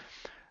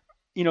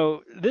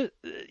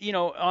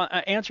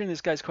 answering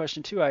this guy's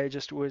question too, I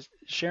just was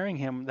sharing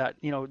him that,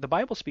 the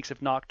Bible speaks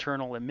of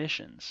nocturnal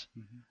emissions.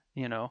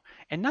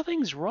 And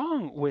nothing's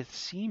wrong with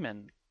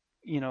semen,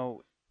 in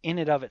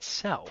and of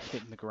itself.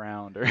 Hitting the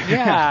ground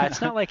yeah, it's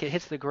not like it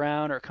hits the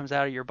ground or it comes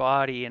out of your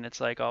body and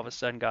it's like all of a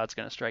sudden God's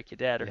going to strike you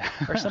dead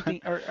or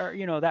something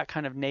or that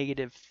kind of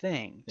negative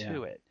thing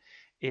to it.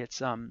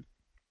 It's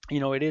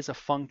it is a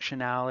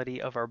functionality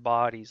of our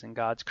bodies, and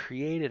God's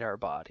created our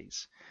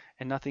bodies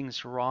and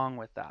nothing's wrong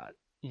with that,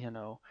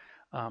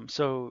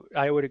 so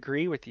I would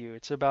agree with you.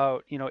 It's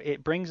about,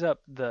 it brings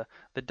up the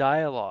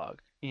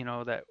dialogue,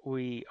 that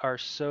we are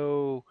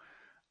so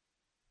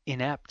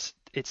inept,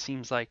 it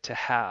seems like, to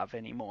have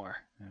anymore.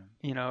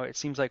 It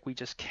seems like we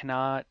just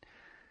cannot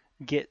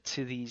get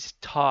to these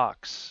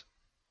talks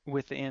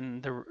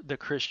within the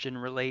Christian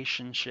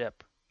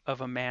relationship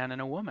of a man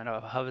and a woman, a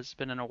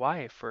husband and a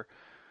wife,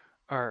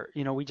 or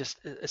we just,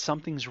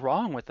 something's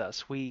wrong with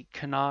us. We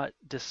cannot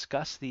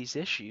discuss these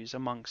issues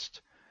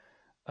amongst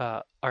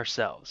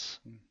ourselves.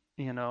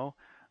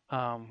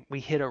 We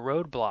hit a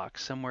roadblock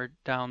somewhere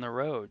down the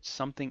road.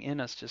 Something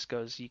in us just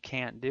goes, you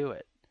can't do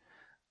it.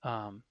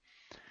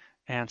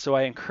 And so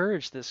I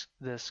encourage this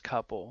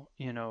couple,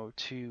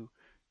 to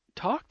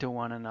talk to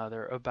one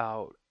another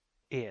about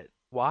it,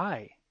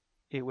 why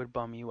it would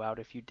bum you out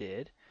if you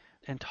did,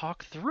 and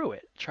talk through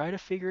it. Try to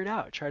figure it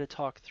out. Try to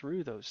talk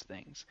through those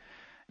things.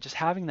 Just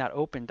having that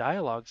open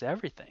dialogue is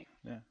everything.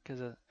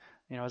 Because,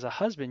 as a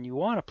husband, you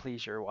want to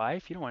please your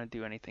wife. You don't want to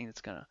do anything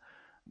that's going to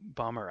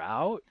bum her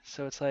out.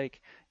 So it's like,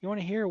 you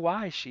want to hear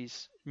why she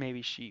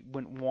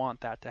wouldn't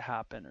want that to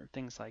happen, or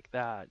things like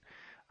that.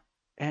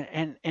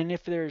 And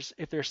if there's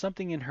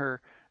something in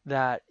her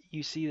that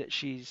you see that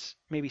she's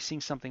maybe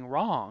seeing something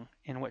wrong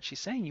in what she's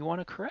saying, you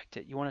want to correct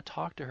it. You want to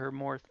talk to her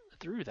more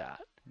through that.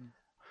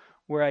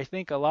 Where I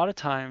think a lot of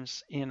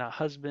times in a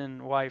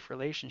husband-wife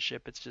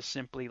relationship, it's just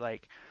simply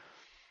like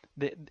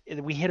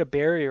we hit a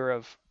barrier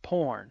of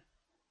porn,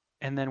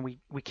 and then we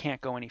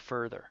can't go any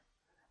further.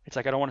 It's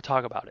like, I don't want to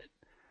talk about it.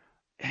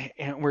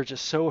 And we're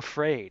just so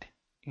afraid,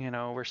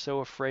 we're so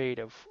afraid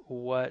of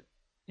what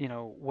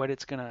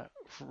it's going to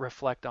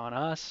reflect on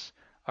us,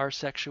 our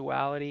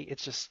sexuality.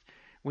 It's just,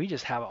 we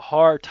just have a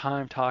hard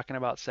time talking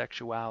about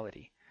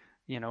sexuality,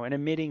 and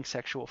admitting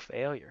sexual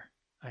failure,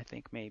 I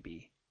think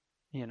maybe,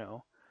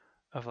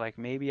 of like,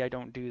 maybe I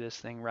don't do this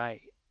thing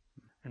right,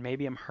 and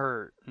maybe I'm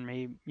hurt, and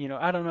maybe,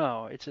 I don't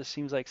know. It just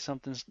seems like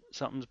something's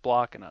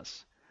blocking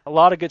us. A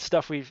lot of good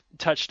stuff we've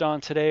touched on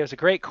today. It was a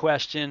great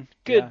question.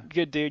 Good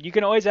dude. You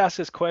can always ask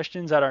us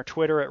questions at our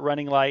Twitter at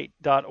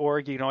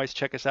runninglight.org. You can always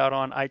check us out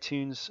on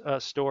iTunes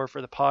store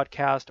for the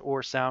podcast,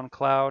 or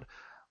SoundCloud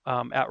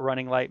at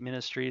Running Light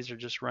Ministries, or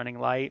just Running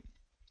Light.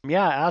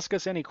 Yeah, ask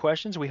us any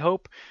questions. We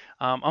hope,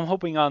 I'm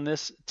hoping on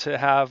this to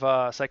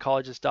have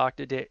psychologist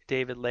Dr.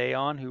 David Lay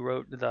on, who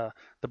wrote the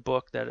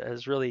book that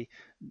is really,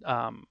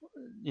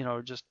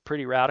 just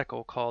pretty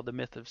radical, called The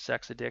Myth of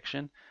Sex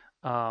Addiction.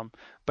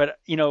 But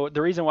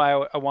the reason why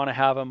I want to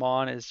have him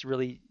on is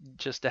really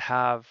just to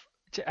have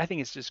I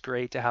think it's just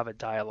great to have a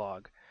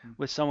dialogue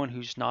with someone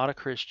who's not a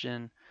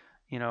Christian,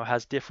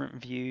 has different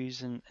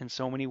views in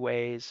so many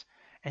ways,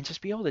 and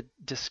just be able to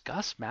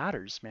discuss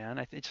matters, man.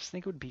 I just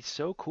think it would be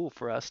so cool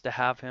for us to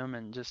have him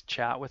and just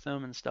chat with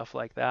him and stuff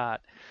like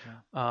that.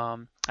 Yeah.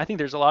 I think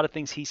there's a lot of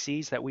things he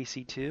sees that we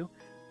see too,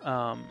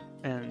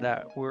 and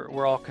that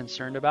we're all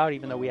concerned about,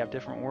 even though we have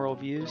different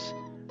worldviews,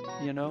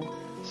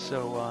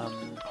 So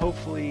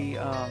hopefully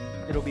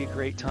it'll be a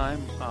great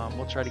time.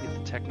 We'll try to get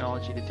the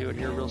technology to do it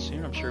here real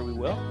soon. I'm sure we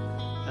will,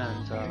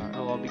 and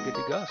it'll all be good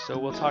to go. So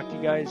we'll talk to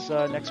you guys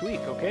next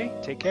week. Okay,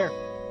 take care.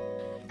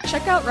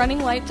 Check out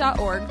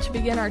runninglight.org to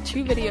begin our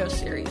 2 video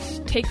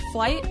series, Take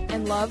Flight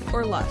and Love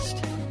or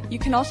Lust. You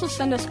can also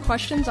send us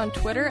questions on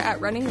Twitter at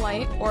Running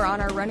Light or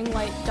on our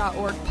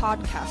runninglight.org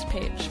podcast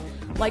page.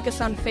 Like us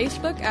on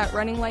Facebook at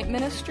Running Light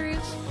Ministries.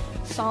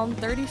 Psalm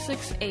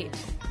 36:8.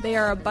 They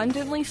are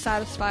abundantly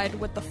satisfied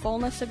with the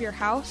fullness of your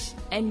house,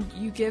 and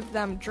you give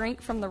them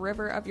drink from the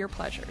river of your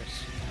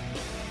pleasures.